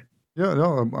whole thing. Yeah,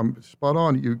 no, I'm spot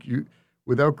on. You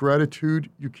without gratitude,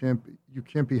 you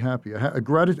can't be happy. A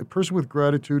person with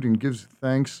gratitude and gives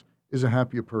thanks is a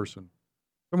happier person.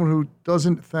 Someone who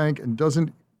doesn't thank and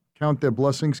doesn't count their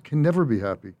blessings can never be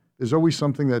happy. There's always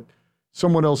something that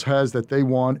someone else has that they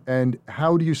want, and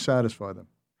how do you satisfy them?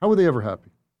 How are they ever happy?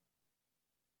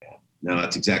 No,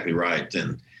 that's exactly right.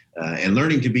 And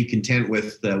learning to be content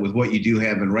with what you do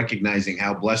have, and recognizing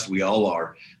how blessed we all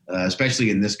are, especially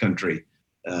in this country,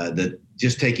 that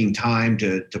just taking time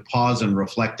to pause and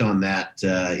reflect on that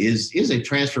is a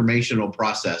transformational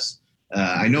process.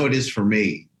 I know it is for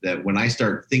me, that when I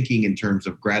start thinking in terms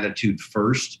of gratitude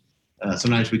first,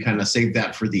 sometimes we kind of save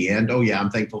that for the end. Oh yeah, I'm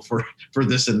thankful for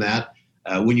this and that.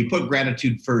 When you put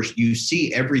gratitude first, you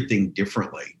see everything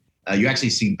differently. You actually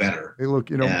see better. Hey,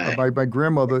 look, my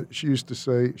grandmother, she used to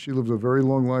say, she lived a very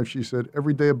long life. She said,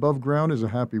 every day above ground is a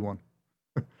happy one.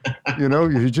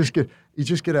 You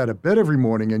just get out of bed every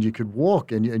morning and you could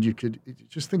walk and you could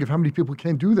just think of how many people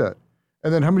can't do that.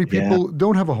 And then how many Yeah. people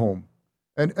don't have a home.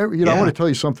 And, I Yeah. want to tell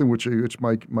you something which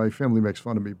my family makes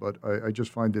fun of me, but I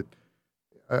just find it,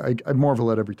 I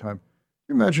marvel at every time.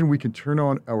 Can you imagine we can turn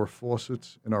on our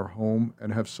faucets in our home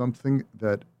and have something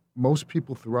that most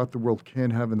people throughout the world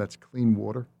can't have, and that's clean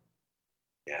water?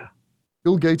 Yeah.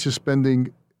 Bill Gates is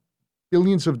spending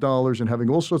billions of dollars and having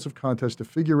all sorts of contests to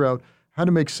figure out how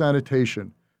to make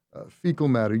sanitation, fecal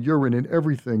matter, urine, and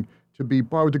everything to be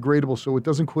biodegradable so it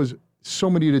doesn't cause so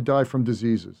many to die from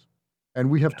diseases. And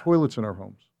we have toilets in our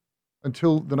homes.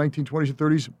 Until the 1920s and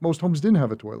 30s, most homes didn't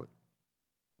have a toilet.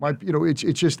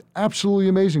 It's just absolutely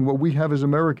amazing what we have as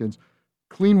Americans.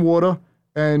 Clean water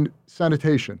and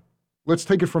sanitation. Let's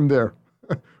take it from there.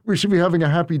 We should be having a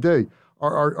happy day.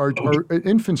 Our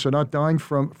infants are not dying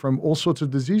from all sorts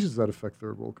of diseases that affect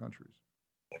third world countries.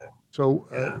 So,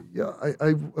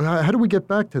 how do we get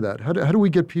back to that? How do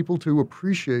we get people to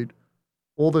appreciate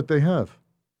all that they have,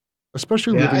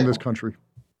 especially living in this country?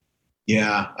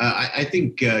 Yeah, I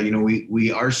think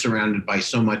we are surrounded by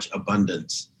so much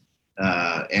abundance,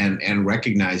 and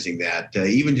recognizing that,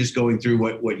 even just going through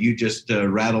what you just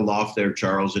rattled off there,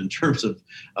 Charles, in terms of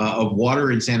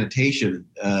water and sanitation,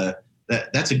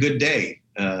 that's a good day.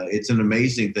 It's an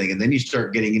amazing thing, and then you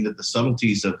start getting into the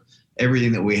subtleties of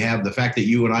everything that we have. The fact that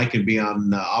you and I can be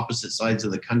on opposite sides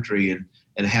of the country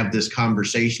and have this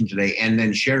conversation today, and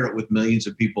then share it with millions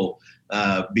of people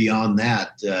beyond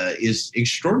that is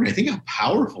extraordinary. I think how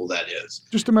powerful that is.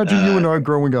 Just imagine you and I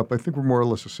growing up. I think we're more or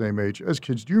less the same age. As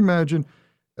kids, do you imagine,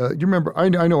 you remember, I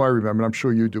know I remember, and I'm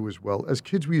sure you do as well. As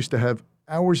kids, we used to have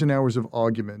hours and hours of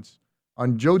arguments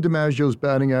on Joe DiMaggio's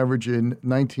batting average in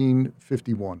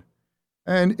 1951.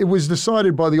 And it was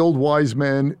decided by the old wise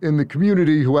man in the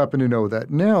community who happened to know that.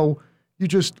 Now, you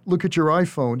just look at your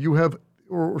iPhone,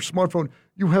 or smartphone,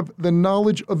 you have the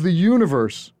knowledge of the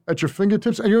universe at your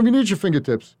fingertips, and you don't even need your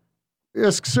fingertips.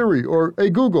 Ask Siri or hey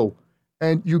Google,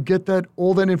 and you get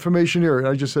all that information here. And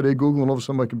I just said hey Google, and all of a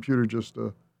sudden my computer just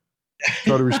tried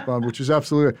to respond, which is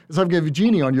absolutely, it's like having a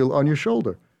genie on your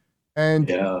shoulder. And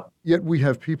yet we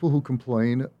have people who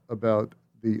complain about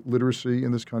the literacy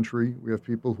in this country. We have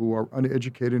people who are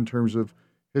uneducated in terms of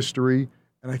history,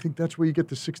 and I think that's where you get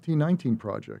the 1619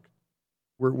 Project.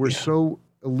 We're so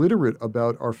illiterate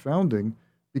about our founding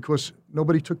because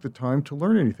nobody took the time to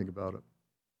learn anything about it.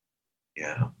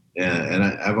 Yeah, and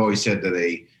I've always said that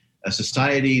a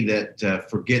society that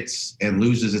forgets and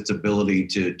loses its ability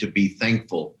to be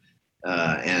thankful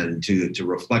and to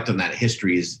reflect on that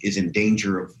history is in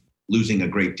danger of losing a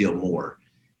great deal more.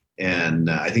 And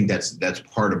I think that's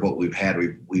part of what we've had.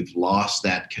 We've lost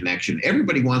that connection.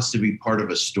 Everybody wants to be part of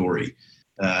a story,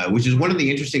 which is one of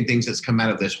the interesting things that's come out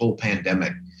of this whole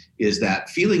pandemic, is that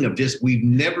feeling of just we've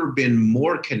never been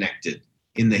more connected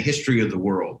in the history of the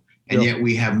world. And yet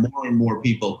we have more and more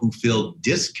people who feel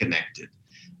disconnected.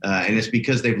 And it's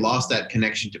because they've lost that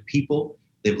connection to people.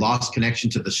 They've lost connection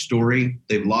to the story.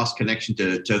 They've lost connection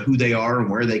to who they are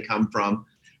and where they come from.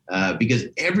 Because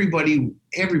everybody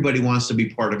wants to be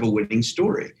part of a winning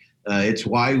story. It's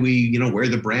why we, wear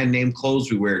the brand name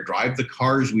clothes we wear, drive the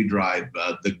cars we drive,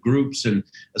 the groups and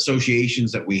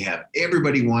associations that we have.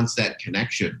 Everybody wants that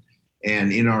connection.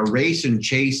 And in our race and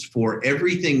chase for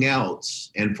everything else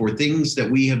and for things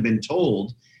that we have been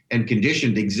told and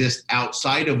conditioned exist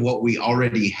outside of what we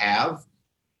already have,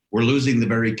 we're losing the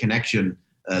very connection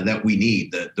that we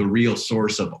need, the real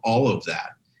source of all of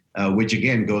that, which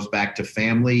again goes back to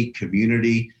family,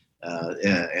 community,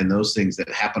 and those things that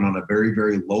happen on a very,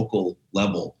 very local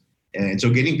level. And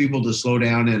so getting people to slow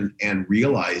down and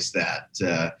realize that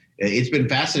it's been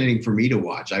fascinating for me to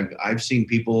watch. I've seen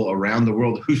people around the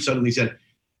world who suddenly said,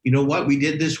 you know what we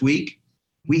did this week?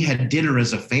 We had dinner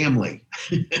as a family.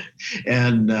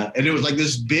 and it was like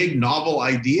this big novel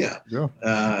idea. Yeah.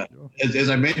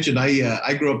 As I mentioned,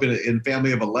 I grew up in a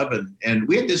family of 11, and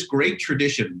we had this great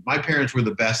tradition. My parents were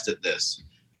the best at this.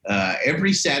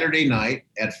 Every Saturday night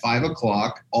at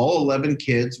 5:00, all 11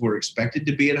 kids were expected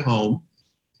to be at home.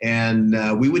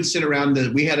 And we would sit around.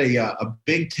 We had a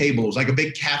big table. It was like a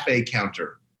big cafe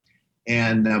counter.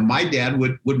 And my dad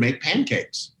would make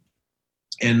pancakes.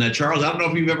 And Charles, I don't know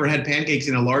if you've ever had pancakes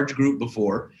in a large group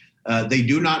before. They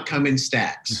do not come in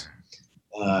stacks.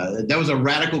 That was a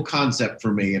radical concept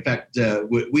for me. In fact,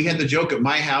 we had the joke at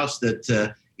my house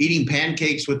that eating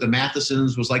pancakes with the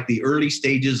Mathesons was like the early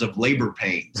stages of labor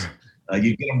pains.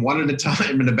 You get them one at a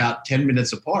time and about 10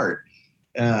 minutes apart.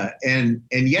 And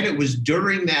yet it was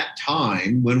during that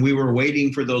time when we were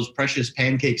waiting for those precious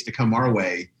pancakes to come our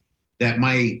way that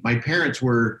my parents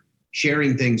were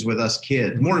sharing things with us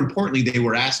kids. More importantly, they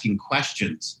were asking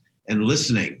questions and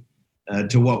listening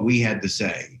to what we had to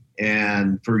say.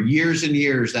 And for years and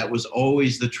years, that was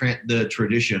always the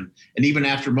tradition. And even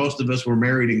after most of us were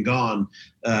married and gone,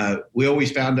 we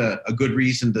always found a good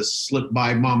reason to slip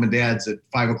by mom and dad's at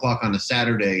 5 o'clock on a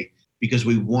Saturday, because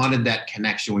we wanted that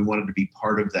connection. We wanted to be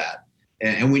part of that.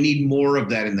 And we need more of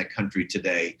that in the country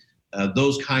today.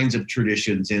 Those kinds of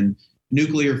traditions in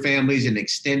nuclear families and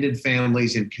extended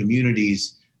families and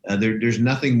communities. There's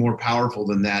nothing more powerful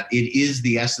than that. It is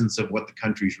the essence of what the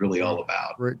country's really all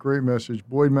about. Great message.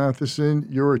 Boyd Matheson,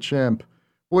 you're a champ.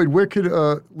 Boyd, where could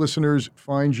listeners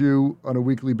find you on a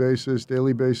weekly basis,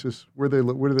 daily basis? Where do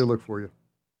they look for you?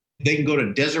 They can go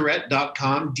to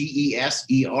Deseret.com,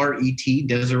 Deseret,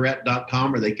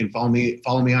 Deseret.com, or they can follow me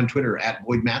on Twitter at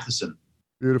Boyd Matheson.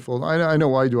 Beautiful. I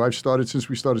know I do. I've started since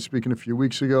we started speaking a few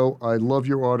weeks ago. I love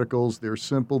your articles. They're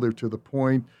simple. They're to the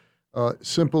point.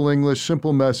 Simple English,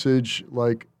 simple message,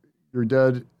 like your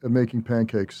dad making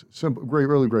pancakes. Simple, great,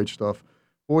 really great stuff.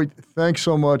 Boyd, thanks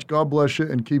so much. God bless you,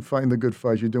 and keep fighting the good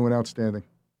fight. You're doing outstanding.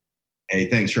 Hey,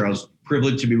 thanks, Charles.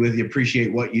 Privileged to be with you.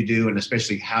 Appreciate what you do, and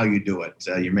especially how you do it.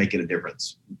 You're making a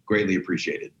difference. Greatly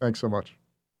appreciated. Thanks so much.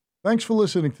 Thanks for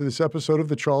listening to this episode of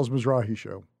The Charles Mizrahi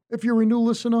Show. If you're a new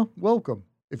listener, welcome.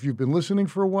 If you've been listening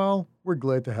for a while, we're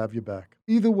glad to have you back.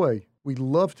 Either way, we'd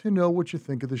love to know what you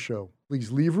think of the show. Please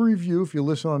leave a review if you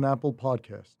listen on Apple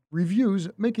Podcasts. Reviews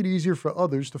make it easier for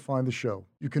others to find the show.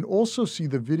 You can also see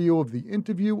the video of the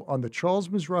interview on the Charles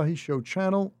Mizrahi Show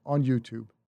channel on YouTube.